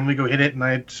Prime. We go hit it, and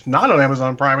it's not on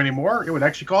Amazon Prime anymore. It would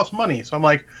actually cost money. So I'm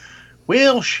like,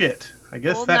 well, shit. I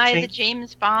guess GoldenEye, that the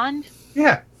James Bond?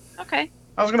 Yeah. Okay.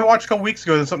 I was going to watch a couple weeks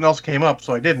ago, then something else came up,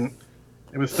 so I didn't.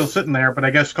 It was still sitting there, but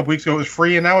I guess a couple weeks ago it was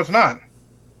free, and now it's not.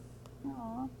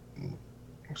 Aww.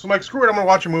 So I'm like, screw it, I'm going to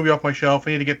watch a movie off my shelf.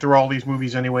 I need to get through all these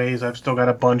movies anyways. I've still got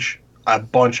a bunch I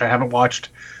haven't watched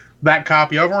that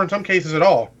copy of, or in some cases at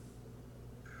all.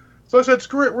 So I said,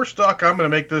 screw it, we're stuck. I'm going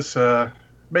to make this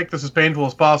as painful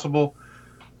as possible.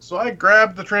 So I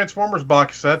grabbed the Transformers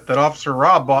box set that Officer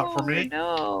Rob bought for me.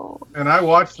 No. And I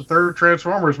watched the 3rd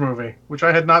Transformers movie, which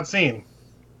I had not seen.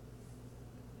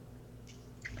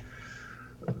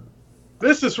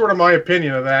 This is sort of my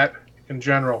opinion of that in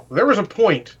general. There was a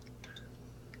point,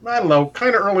 I don't know,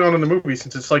 kind of early on in the movie,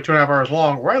 since it's like 2.5 hours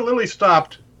long, where I literally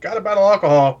stopped, got a bottle of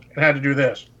alcohol, and had to do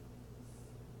this.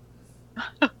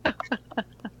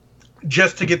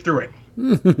 Just to get through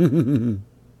it.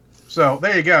 So,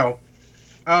 there you go.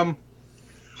 God,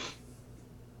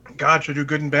 should I do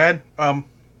good and bad? In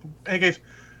any case,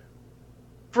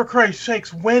 for Christ's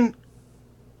sakes,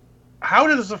 how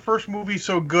does the first movie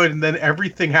so good and then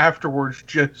everything afterwards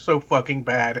just so fucking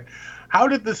bad? How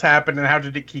did this happen, and how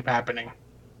did it keep happening?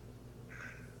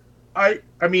 I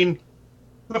mean,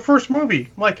 the first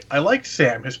movie, I liked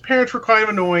Sam. His parents were kind of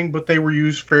annoying, but they were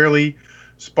used fairly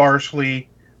sparsely.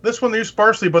 This one, they're used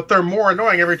sparsely, but they're more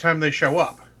annoying every time they show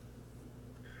up.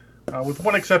 With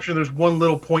one exception, there's one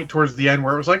little point towards the end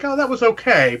where it was like, oh, that was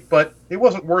okay, but it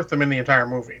wasn't worth them in the entire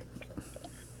movie.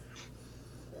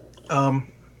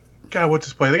 God, what's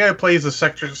his play? The guy who plays the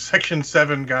Section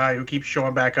 7 guy who keeps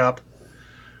showing back up,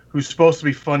 who's supposed to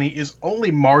be funny, is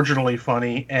only marginally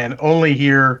funny, and only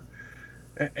here...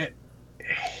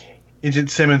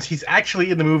 Agent Simmons, he's actually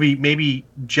in the movie maybe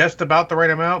just about the right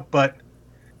amount, but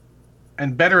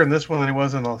and better in this one than he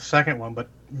was in the second one. But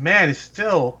man, it's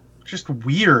still just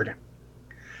weird.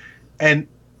 And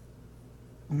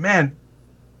man,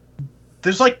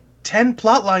 there's like 10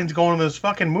 plot lines going in this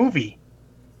fucking movie.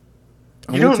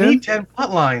 You don't need 10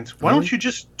 plot lines. Why don't you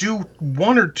just do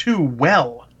 1 or 2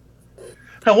 well?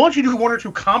 Now, why don't you do 1 or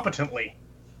 2 competently?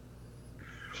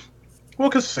 Well,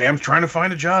 because Sam's trying to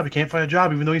find a job. He can't find a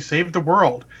job even though he saved the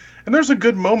world. And there's a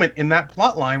good moment in that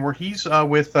plot line where he's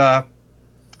with,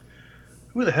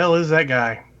 who the hell is that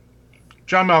guy?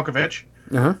 John Malkovich.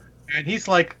 Uh-huh. And he's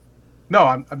like, no,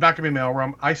 I'm not going to be in the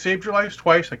mailroom. I saved your lives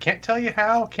twice. I can't tell you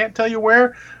how. Can't tell you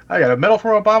where. I got a medal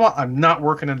from Obama. I'm not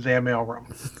working in the damn mailroom.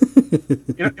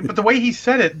 But the way he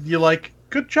said it, you're like,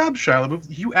 good job, Shia LaBeouf.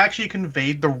 You actually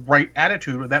conveyed the right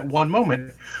attitude at that one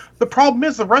moment. The problem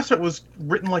is the rest of it was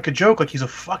written like a joke, like he's a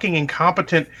fucking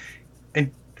incompetent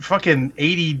and fucking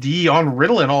ADD on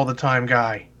Ritalin all the time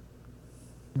guy.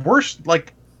 Worse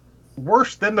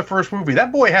than the first movie.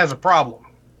 That boy has a problem.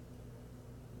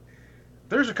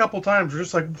 There's a couple times where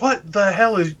just like, what the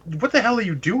hell are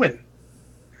you doing?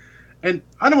 And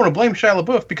I don't want to blame Shia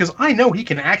LaBeouf because I know he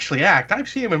can actually act. I've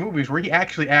seen him in movies where he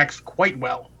actually acts quite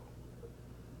well.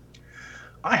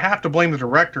 I have to blame the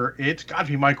director. It's got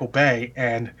to be Michael Bay,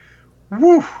 and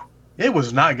woo, it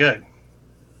was not good.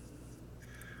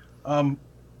 God,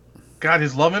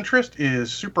 his love interest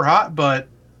is super hot, but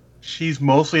she's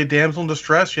mostly a damsel in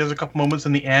distress. She has a couple moments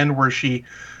in the end where she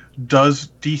does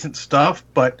decent stuff,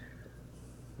 but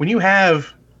when you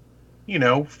have,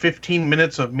 15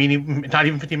 minutes of not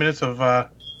even 15 minutes of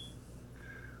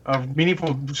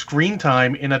meaningful screen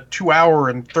time in a 2-hour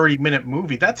and 30-minute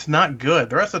movie, that's not good.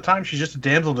 The rest of the time, she's just a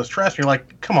damsel in distress, and you're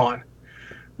like, come on.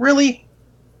 Really?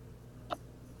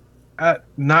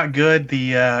 Not good.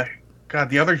 The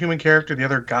other human character, the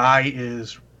other guy,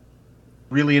 is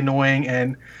really annoying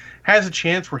and has a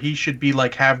chance where he should be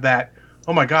like, have that,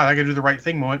 oh my god, I gotta do the right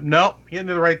thing moment. No, he didn't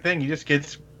do the right thing. He just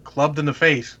gets clubbed in the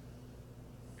face.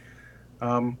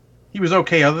 He was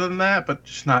okay other than that, but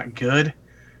just not good.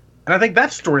 And I think that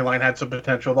storyline had some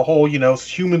potential. The whole,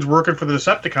 humans working for the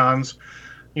Decepticons,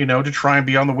 to try and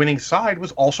be on the winning side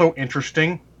was also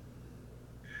interesting.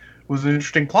 It was an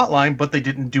interesting plot line, but they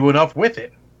didn't do enough with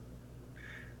it.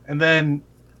 And then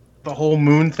the whole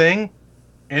moon thing,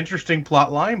 interesting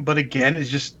plot line, but again, is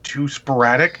just too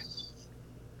sporadic.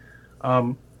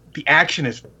 The action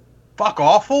is fuck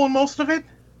awful in most of it.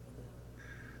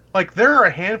 Like, there are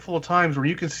a handful of times where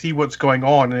you can see what's going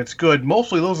on, and it's good.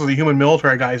 Mostly those are the human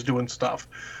military guys doing stuff,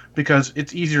 because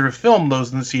it's easier to film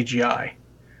those than CGI.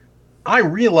 I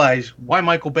realize why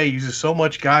Michael Bay uses so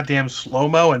much goddamn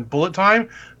slow-mo and bullet time,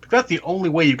 because that's the only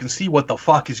way you can see what the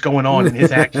fuck is going on in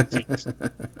his action scenes.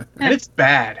 And it's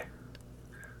bad.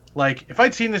 Like, if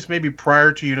I'd seen this maybe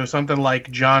prior to, something like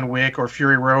John Wick or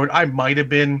Fury Road, I might have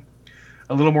been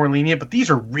a little more lenient, but these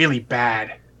are really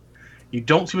bad. You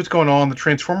don't see what's going on. The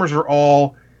Transformers are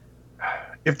all,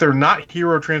 if they're not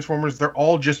hero Transformers, they're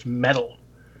all just metal.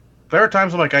 There are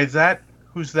times I'm like,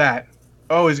 who's that?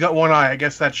 Oh, he's got one eye. I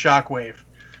guess that's Shockwave.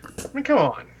 I mean, come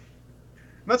on. And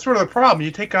that's sort of the problem.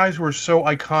 You take guys who are so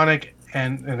iconic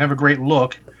and have a great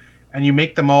look, and you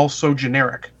make them all so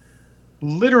generic.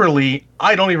 Literally,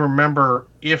 I don't even remember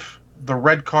if the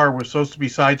red car was supposed to be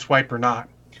Sideswipe or not.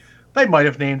 They might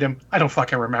have named him. I don't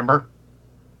fucking remember.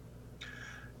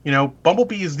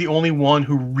 Bumblebee is the only one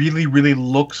who really, really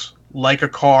looks like a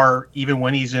car even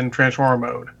when he's in Transformer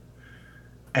mode.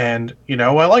 And,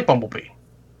 I like Bumblebee.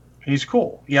 He's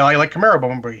cool. Yeah, I like Camaro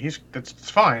Bumblebee. It's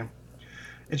fine.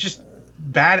 It's just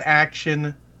bad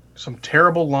action, some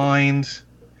terrible lines,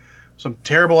 some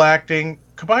terrible acting,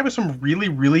 combined with some really,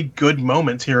 really good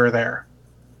moments here or there.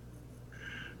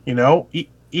 Pretty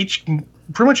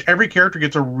much every character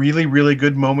gets a really, really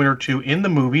good moment or two in the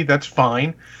movie. That's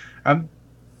fine.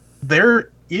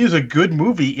 There is a good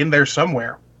movie in there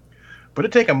somewhere. But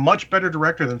it'd take a much better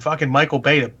director than fucking Michael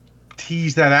Bay to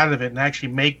tease that out of it and actually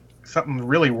make something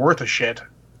really worth a shit.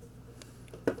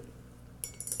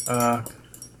 I'm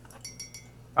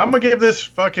gonna give this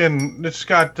fucking... It's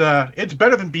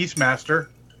better than Beastmaster.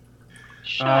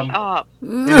 Shut up.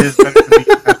 It is better than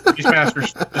Beastmaster.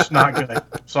 Beastmaster's just not good.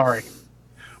 Sorry.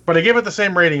 But I give it the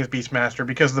same rating as Beastmaster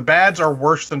because the bads are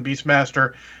worse than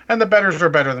Beastmaster and the betters are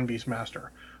better than Beastmaster.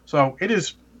 So it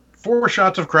is 4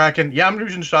 shots of Kraken. Yeah, I'm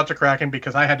using shots of Kraken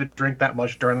because I had to drink that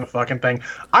much during the fucking thing.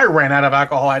 I ran out of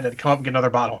alcohol. I had to come up and get another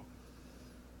bottle.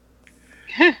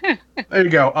 There you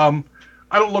go.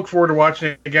 I don't look forward to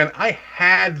watching it again. I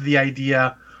had the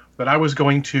idea that I was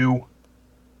going to,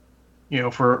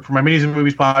 for my Minis and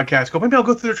Movies podcast, maybe I'll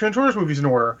go through the Transformers movies in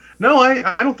order. No, I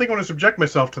don't think I want to subject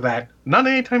myself to that. Not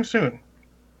anytime soon.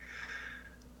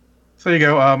 So there you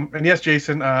go. And yes,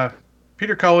 Jason,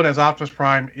 Peter Cullen as Optimus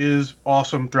Prime is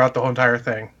awesome throughout the whole entire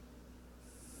thing.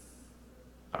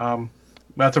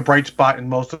 That's a bright spot in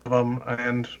most of them.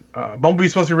 And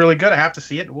Bumblebee's supposed to be really good. I have to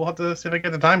see it. We'll have to see if I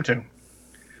get the time to.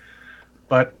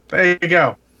 But there you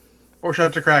go. 4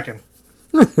 shots of Kraken.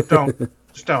 Don't.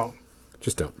 Just don't.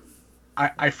 Just don't.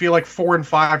 I feel like 4 and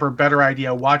 5 are a better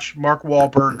idea. Watch Mark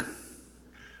Wahlberg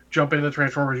jump into the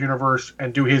Transformers universe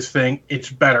and do his thing.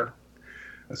 It's better.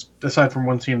 Aside from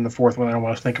one scene in the 4th one, I don't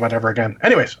want to think about ever again.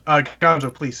 Anyways,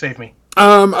 Gonzo, please save me.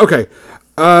 Okay.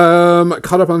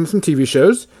 Caught up on some TV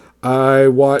shows. I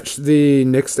watched the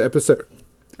next episode.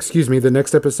 Excuse me, the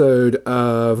next episode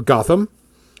of Gotham,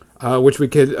 which we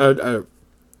did a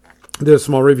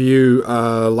small review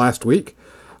last week.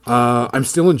 I'm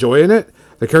still enjoying it.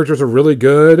 The characters are really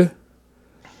good.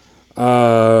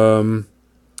 I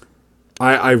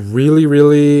really,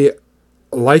 really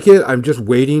like it. I'm just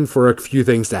waiting for a few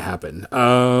things to happen.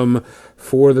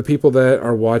 For the people that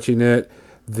are watching it,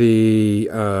 the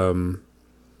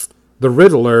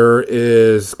Riddler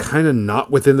is kind of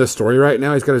not within the story right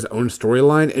now. He's got his own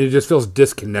storyline, and it just feels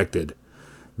disconnected.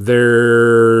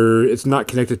 It's not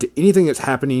connected to anything that's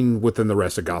happening within the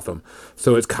rest of Gotham.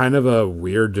 So it's kind of a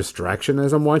weird distraction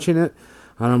as I'm watching it.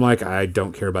 And I'm like, I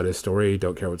don't care about his story,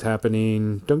 don't care what's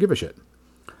happening, don't give a shit.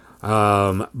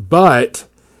 But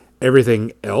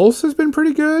everything else has been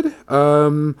pretty good.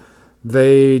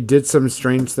 They did some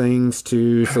strange things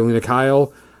to Selena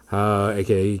Kyle,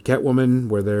 aka Catwoman,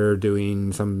 where they're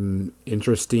doing some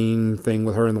interesting thing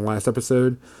with her in the last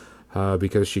episode.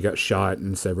 Because she got shot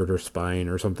and severed her spine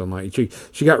or something like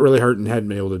she got really hurt and hadn't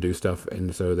been able to do stuff,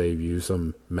 and so they've used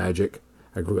some magic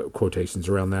quotations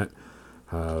around that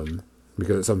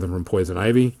because it's something from Poison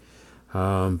Ivy.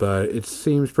 But it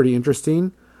seems pretty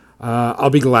interesting. I'll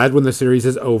be glad when the series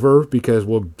is over because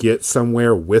we'll get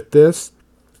somewhere with this.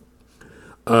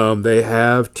 They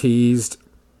have teased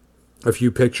a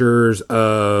few pictures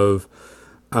of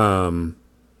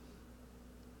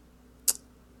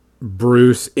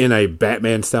Bruce in a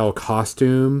Batman-style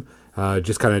costume,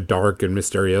 just kind of dark and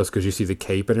mysterious because you see the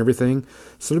cape and everything.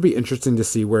 So it'll be interesting to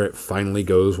see where it finally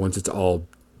goes once it's all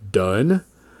done.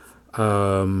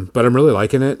 But I'm really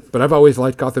liking it. But I've always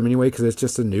liked Gotham anyway because it's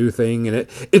just a new thing and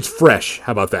it's fresh.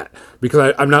 How about that?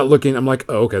 Because I'm not looking. I'm like,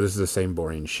 oh, okay, this is the same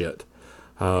boring shit.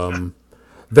 They're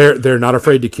not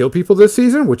afraid to kill people this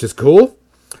season, which is cool.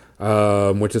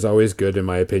 Which is always good in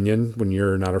my opinion when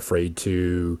you're not afraid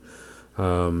to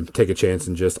take a chance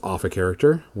and just off a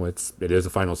character. Well, it is a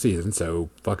final season, so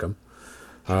fuck them.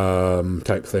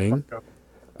 Type thing.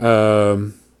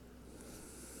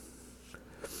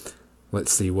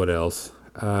 Let's see what else.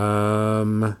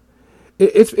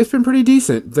 It's been pretty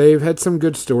decent. They've had some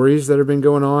good stories that have been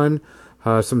going on.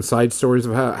 Some side stories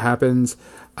of how it happens.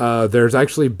 There's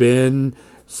actually been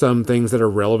some things that are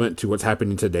relevant to what's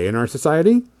happening today in our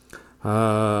society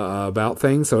about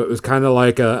things. So it was kind of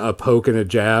like a poke and a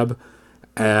jab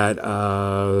at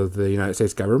the United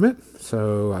States government.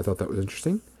 So I thought that was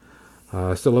interesting.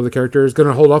 Still love the characters. Going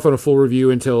to hold off on a full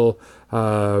review until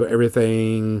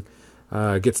everything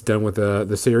gets done with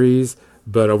the series.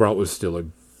 But overall, it was still a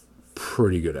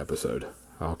pretty good episode.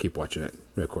 I'll keep watching it,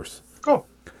 of course. Cool.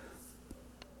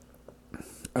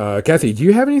 Kathy, do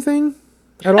you have anything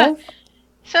at all?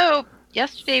 So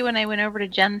yesterday when I went over to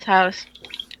Jen's house,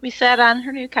 we sat on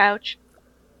her new couch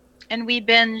and we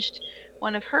binged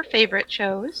one of her favorite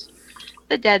shows,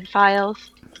 The Dead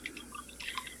Files.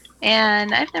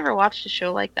 And I've never watched a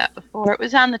show like that before. It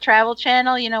was on the Travel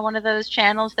Channel, you know, one of those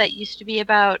channels that used to be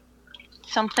about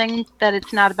something that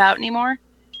it's not about anymore.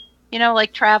 You know,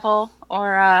 like travel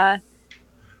or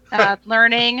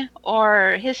learning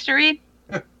or history.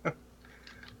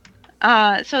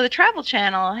 So the Travel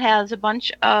Channel has a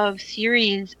bunch of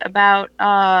series about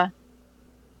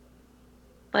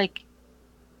like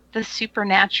the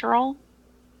supernatural,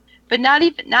 but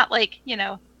not like, you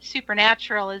know,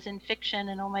 supernatural as in fiction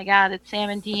and oh my god, it's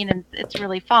Sam and Dean and it's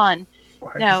really fun.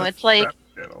 No, it's like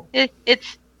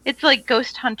it's like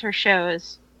ghost hunter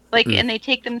shows. Like and they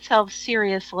take themselves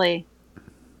seriously.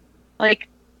 Like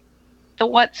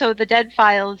so the Dead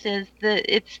Files is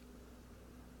it's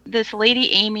this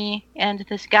lady Amy and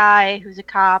this guy who's a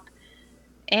cop,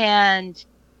 and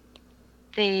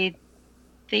they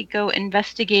go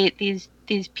investigate these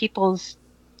people's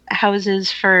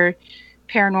houses for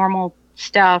paranormal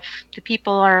stuff. The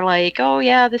people are like, oh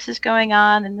yeah, this is going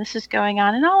on and this is going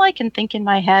on, and all I can think in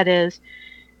my head is,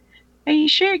 are you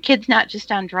sure your kid's not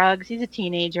just on drugs? He's a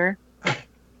teenager.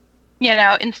 You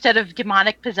know, instead of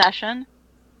demonic possession.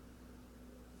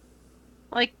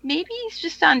 Like, maybe he's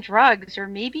just on drugs, or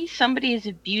maybe somebody is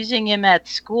abusing him at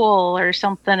school or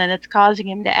something, and it's causing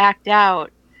him to act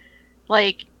out,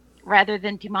 like, rather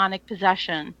than demonic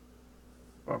possession.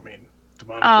 I mean,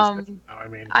 demonic possession. I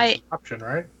mean, it's an option,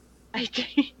 right? I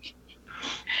think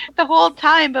the whole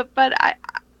time, but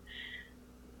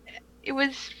it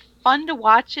was fun to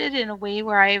watch it in a way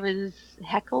where I was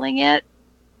heckling it.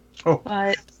 Oh.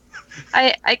 But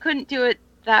I couldn't do it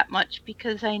that much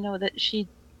because I know that she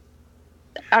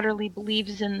utterly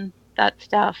believes in that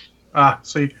stuff.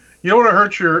 So you don't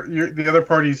want to hurt the other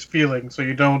party's feelings, so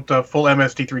you don't full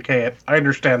MST3K it. I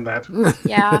understand that.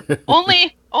 Yeah.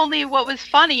 Only what was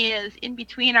funny is in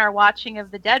between our watching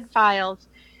of the Dead Files,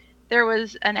 there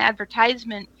was an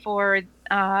advertisement for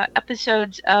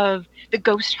episodes of The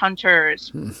Ghost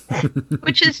Hunters,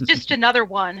 which is just another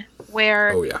one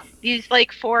where these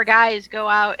like 4 guys go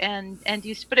out and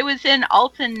do, but it was in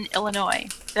Alton, Illinois.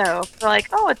 So we're like,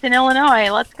 oh, it's in Illinois.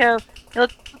 Let's go.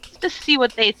 Let's just see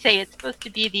what they say. It's supposed to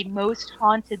be the most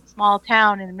haunted small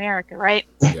town in America, right?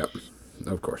 Yep,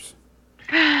 of course.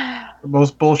 The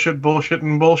most bullshit,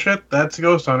 that's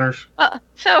Ghost Hunters.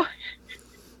 So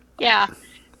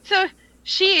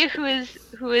she, who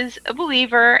is a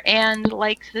believer and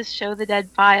likes this show, The Dead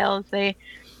Files, they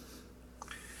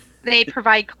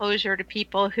provide closure to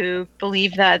people who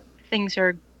believe that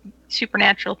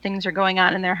supernatural things are going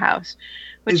on in their house,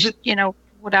 which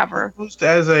whatever.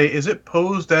 Is it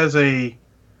posed as a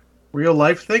real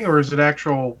life thing, or is it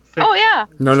actual fiction? Oh yeah.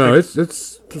 No,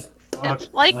 it's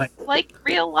like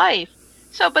real life.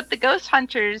 So, but the Ghost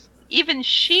Hunters, even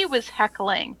she was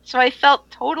heckling, so I felt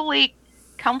totally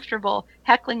comfortable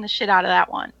heckling the shit out of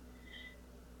that one.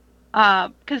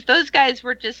 Because those guys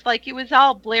were just like, it was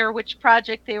all Blair Witch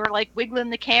Project. They were like wiggling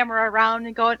the camera around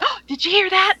and going, "Oh, did you hear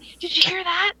that? Did you hear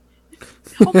that?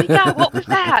 Oh my god, what was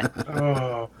that?"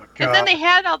 Oh my god. And then they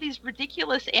had all these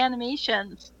ridiculous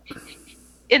animations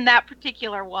in that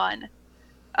particular one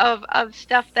of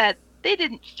stuff that they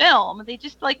didn't film. They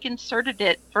just like inserted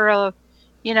it for a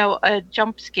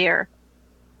jump scare.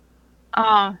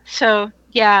 So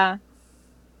yeah,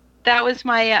 that was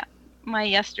my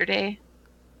yesterday.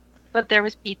 But there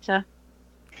was pizza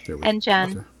and Jen.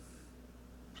 Pizza.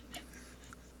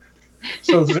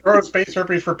 So 0 space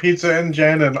herpes for pizza and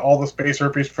Jen, and all the space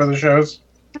herpes for the shows?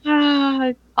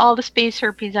 All the space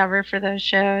herpes ever for those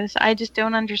shows. I just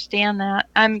don't understand that.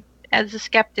 I'm, as a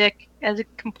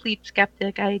complete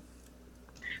skeptic, I'm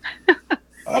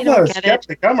not a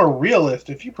skeptic. I'm a realist.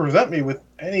 If you present me with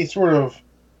any sort of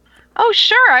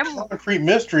concrete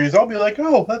mysteries, I'll be like,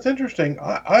 oh, that's interesting.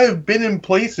 I have been in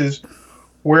places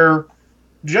where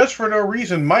just for no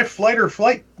reason my fight or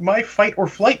flight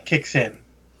kicks in.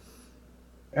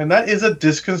 And that is a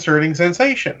disconcerting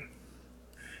sensation.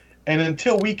 And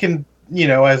until we can,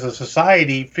 as a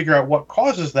society, figure out what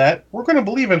causes that, we're going to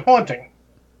believe in haunting.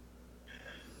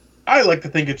 I like to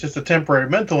think it's just a temporary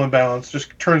mental imbalance,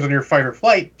 just turns on your fight or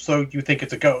flight, so you think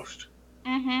it's a ghost.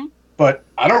 Mm-hmm. But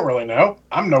I don't really know.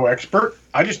 I'm no expert.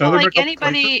 I just know like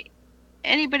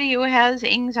anybody who has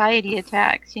anxiety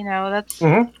attacks, that's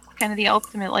kind of the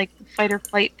ultimate, like, fight or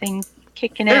flight thing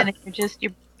kicking in, and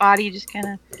your body just kind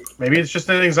of... Maybe it's just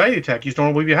an anxiety attack. You just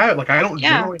don't believe you have it. Like, I don't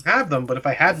generally have them, but if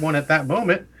I had one at that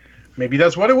moment, maybe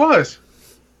that's what it was.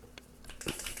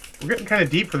 We're getting kind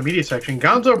of deep for the media section.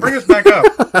 Gonzo, bring us back up.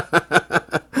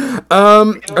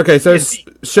 Okay, so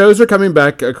shows are coming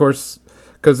back, of course,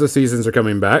 because the seasons are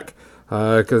coming back.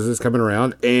 Because it's coming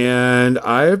around, and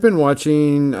I've been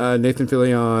watching Nathan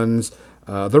Fillion's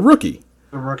The Rookie.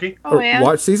 The Rookie? Oh, yeah.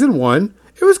 Watched season 1.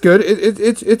 It was good.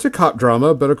 It's a cop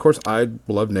drama, but of course I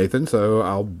love Nathan, so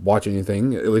I'll watch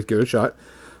anything, at least give it a shot.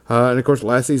 And of course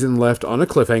last season left on a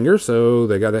cliffhanger, so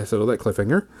they got to settle that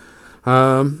cliffhanger.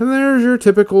 And there's your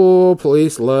typical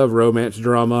police love romance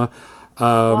drama.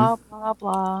 Blah, blah,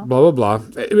 blah. Blah, blah, blah.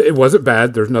 It wasn't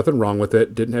bad. There's nothing wrong with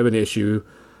it. Didn't have an issue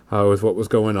with what was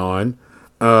going on.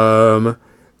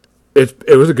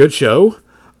 It was a good show.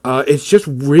 It's just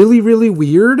really, really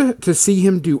weird to see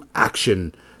him do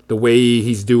action the way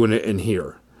he's doing it in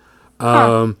here.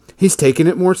 He's taking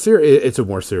it more serious. It's a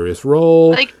more serious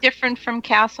role. Like different from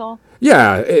Castle?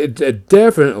 Yeah, it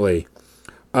definitely.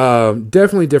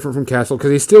 Definitely different from Castle,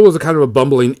 because he still was a kind of a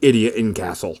bumbling idiot in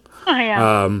Castle. Oh,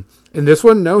 yeah. In this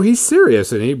one, no, he's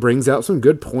serious, and he brings out some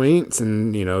good points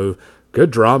and,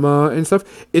 good drama and stuff.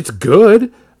 It's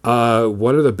good.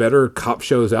 One of the better cop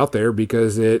shows out there,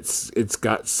 because it's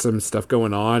got some stuff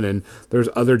going on, and there's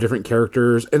other different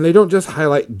characters, and they don't just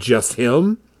highlight just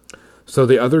him. So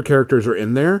the other characters are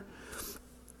in there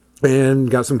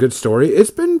and got some good story.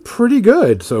 It's been pretty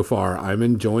good so far. I'm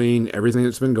enjoying everything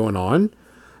that's been going on.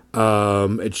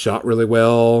 It's shot really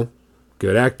well.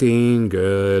 good acting,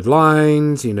 good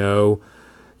lines. You know,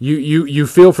 you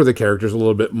feel for the characters a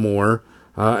little bit more,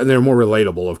 and they're more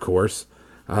relatable, of course.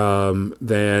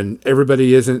 Then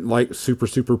everybody isn't like super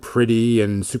super pretty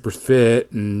and super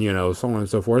fit, and you know, so on and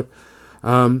so forth.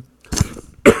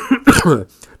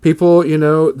 People, you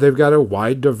know, they've got a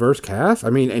wide, diverse cast. I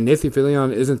mean, and Nathan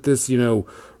Fillion isn't this, you know,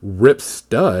 rip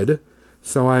stud.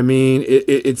 So I mean,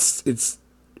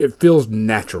 it feels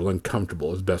natural and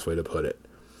comfortable is the best way to put it.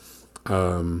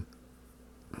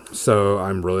 So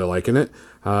I'm really liking it.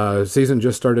 Season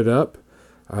just started up.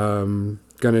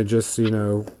 Gonna just, you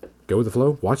know, go with the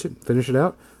flow, watch it, finish it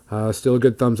out. Still a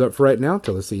good thumbs up for right now.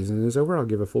 Till the season is over, I'll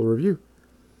give a full review.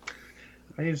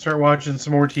 I need to start watching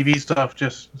some more TV stuff.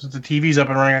 Just since the TV's up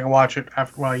and running, I can watch it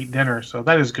after while I eat dinner. So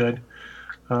that is good.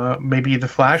 Maybe The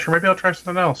Flash, or maybe I'll try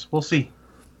something else. We'll see.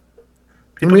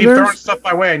 People keep throwing stuff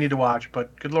my way I need to watch,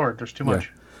 but good lord, there's too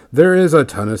much. There is a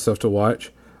ton of stuff to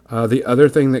watch. The other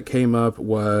thing that came up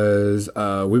was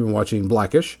we've been watching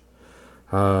Blackish,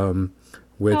 which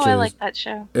I like that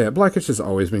show. Yeah, Blackish has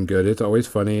always been good. It's always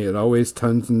funny. It always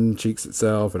tongues and cheeks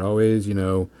itself. It always, you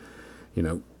know,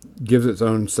 gives its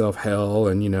own self hell,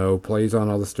 and you know, plays on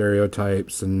all the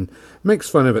stereotypes and makes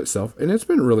fun of itself. And it's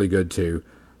been really good too.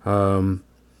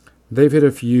 They've hit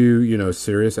a few, you know,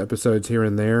 serious episodes here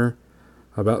and there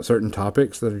about certain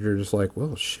topics that you're just like,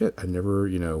 well, shit, I never,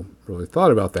 you know, really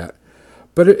thought about that.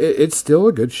 But it's still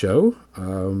a good show.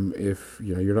 If,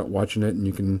 you know, you're not watching it and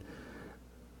you can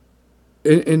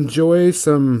enjoy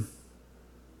some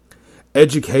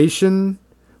education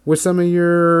with some of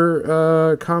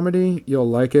your comedy, you'll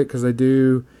like it, because they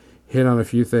do hit on a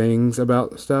few things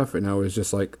about stuff, and I was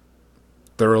just like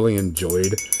thoroughly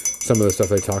enjoyed some of the stuff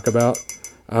they talk about.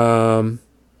 But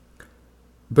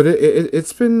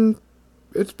it's been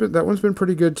that one's been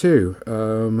pretty good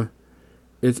too.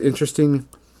 It's interesting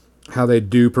how they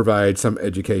do provide some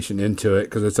education into it,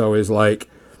 because it's always like,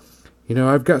 you know,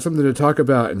 I've got something to talk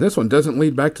about, and this one doesn't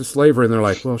lead back to slavery, and they're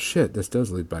like, well, shit, this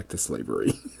does lead back to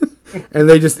slavery. And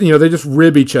they just, you know, they just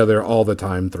rib each other all the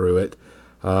time through it,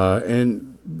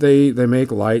 and they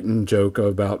make light and joke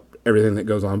about everything that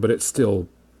goes on, but it's still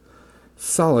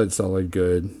solid,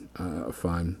 good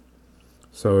fun.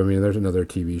 So I mean, there's another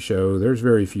TV show. There's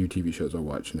very few TV shows I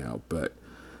watch now, but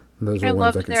those are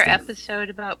ones I can loved their stand. episode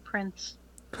about Prince.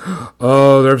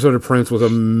 Oh, their episode of Prince was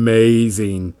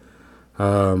amazing.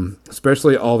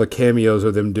 Especially all the cameos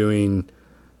of them doing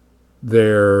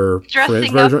their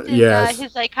Dressing Prince up version. in Yes.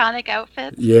 his iconic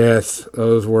outfits. Yes,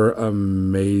 those were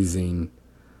amazing.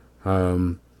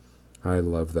 I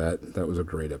love that. That was a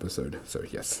great episode. So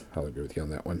yes, I'll agree with you on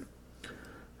that one.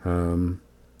 But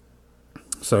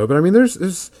I mean,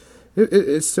 it's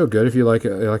still good if you like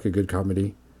a good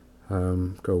comedy.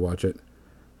 Go watch it.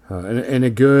 And a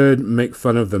good make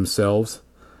fun of themselves.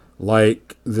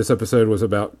 Like this episode was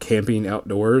about camping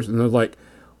outdoors, and they're like,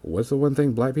 "What's the one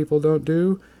thing black people don't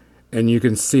do?" And you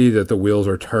can see that the wheels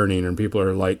are turning, and people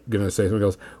are like gonna say something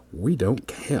else. We don't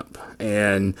camp,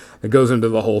 and it goes into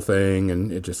the whole thing,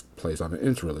 and it just plays on it. And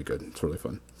it's really good. It's really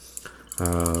fun.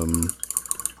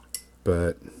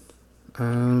 What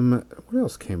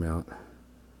else came out?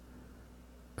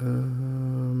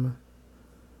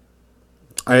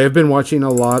 I have been watching a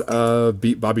lot of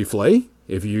Beat Bobby Flay.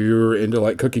 If you're into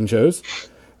like cooking shows,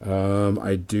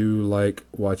 I do like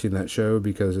watching that show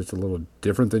because it's a little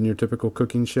different than your typical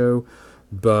cooking show,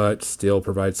 but still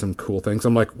provides some cool things.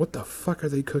 I'm like, what the fuck are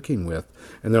they cooking with?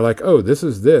 And they're like, oh, this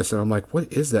is this. And I'm like,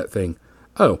 what is that thing?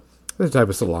 Oh, that's a type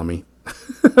of salami.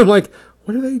 I'm like,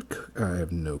 what are they? I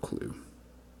have no clue.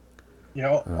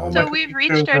 Yeah. So we've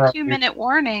reached our 2-minute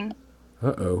warning.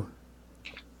 Uh-oh.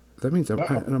 That means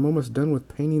I'm almost done with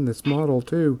painting this model,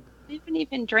 too. I haven't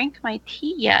even drank my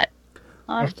tea yet.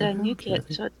 I'll have to nuke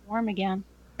it so it's warm again.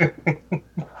 But,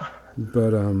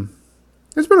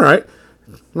 it's been alright.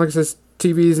 Like I said,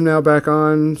 TV's now back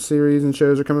on. Series and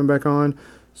shows are coming back on.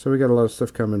 So we got a lot of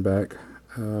stuff coming back.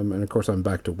 And, of course, I'm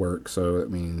back to work, so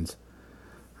that means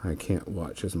I can't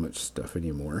watch as much stuff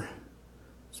anymore.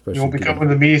 Especially you won't be coming to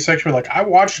the media section like, I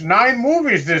watched 9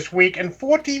 movies this week and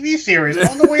 4 TV series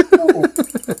on the way home.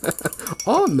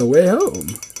 On the way home.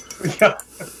 Yeah.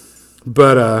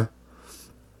 But,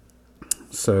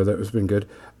 so that has been good.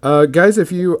 Guys,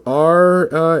 if you are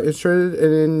interested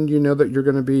and you know that you're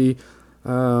going to be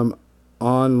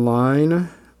online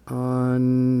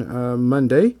on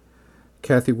Monday,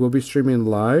 Kathy will be streaming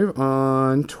live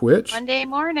on Twitch. Monday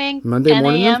morning. Monday 10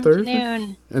 morning a.m. and Thursday. to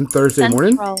noon. And Thursday Central.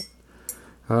 morning.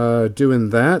 Doing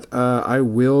that. I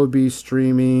will be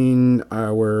streaming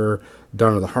our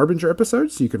Dawn of the Harbinger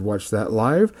episodes. So you could watch that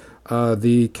live.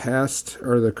 The cast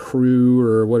or the crew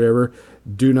or whatever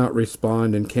do not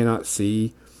respond and cannot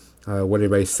see what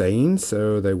anybody's saying,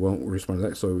 so they won't respond to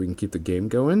that, so we can keep the game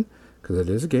going, because it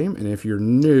is a game. And if you're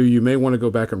new, you may want to go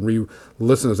back and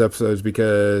re-listen to those episodes,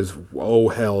 because oh,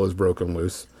 hell is broken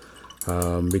loose.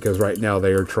 Because right now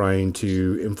they are trying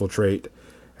to infiltrate,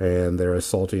 and they're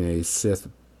assaulting a Sith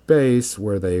base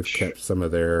where they've kept some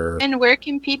of their... And where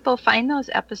can people find those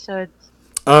episodes?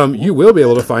 You will be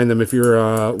able to find them if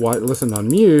you're listening on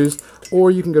Muse,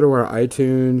 or you can go to our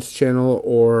iTunes channel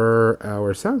or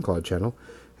our SoundCloud channel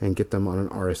and get them on an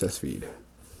RSS feed.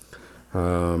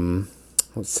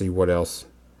 Let's see what else.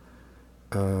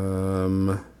 I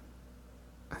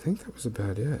think that was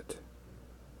about it.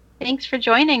 Thanks for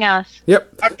joining us.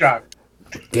 Yep. I'm John.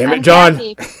 Damn it, I'm John.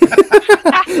 Kathy.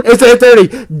 It's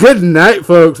 8:30. Good night,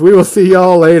 folks. We will see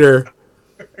y'all later.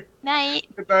 Night.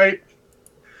 Good night.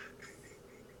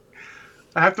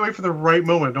 I have to wait for the right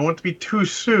moment. I don't want it to be too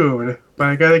soon, but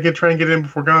I gotta try and get in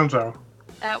before Gonzo.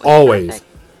 That was Always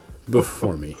perfect.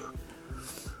 before me.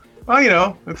 Well, you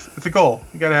know, it's a goal.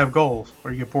 You gotta have goals,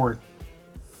 or you get bored.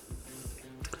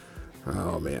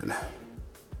 Oh, man.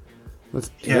 Let's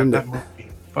Yeah, end that it.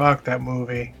 movie. Fuck that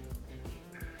movie.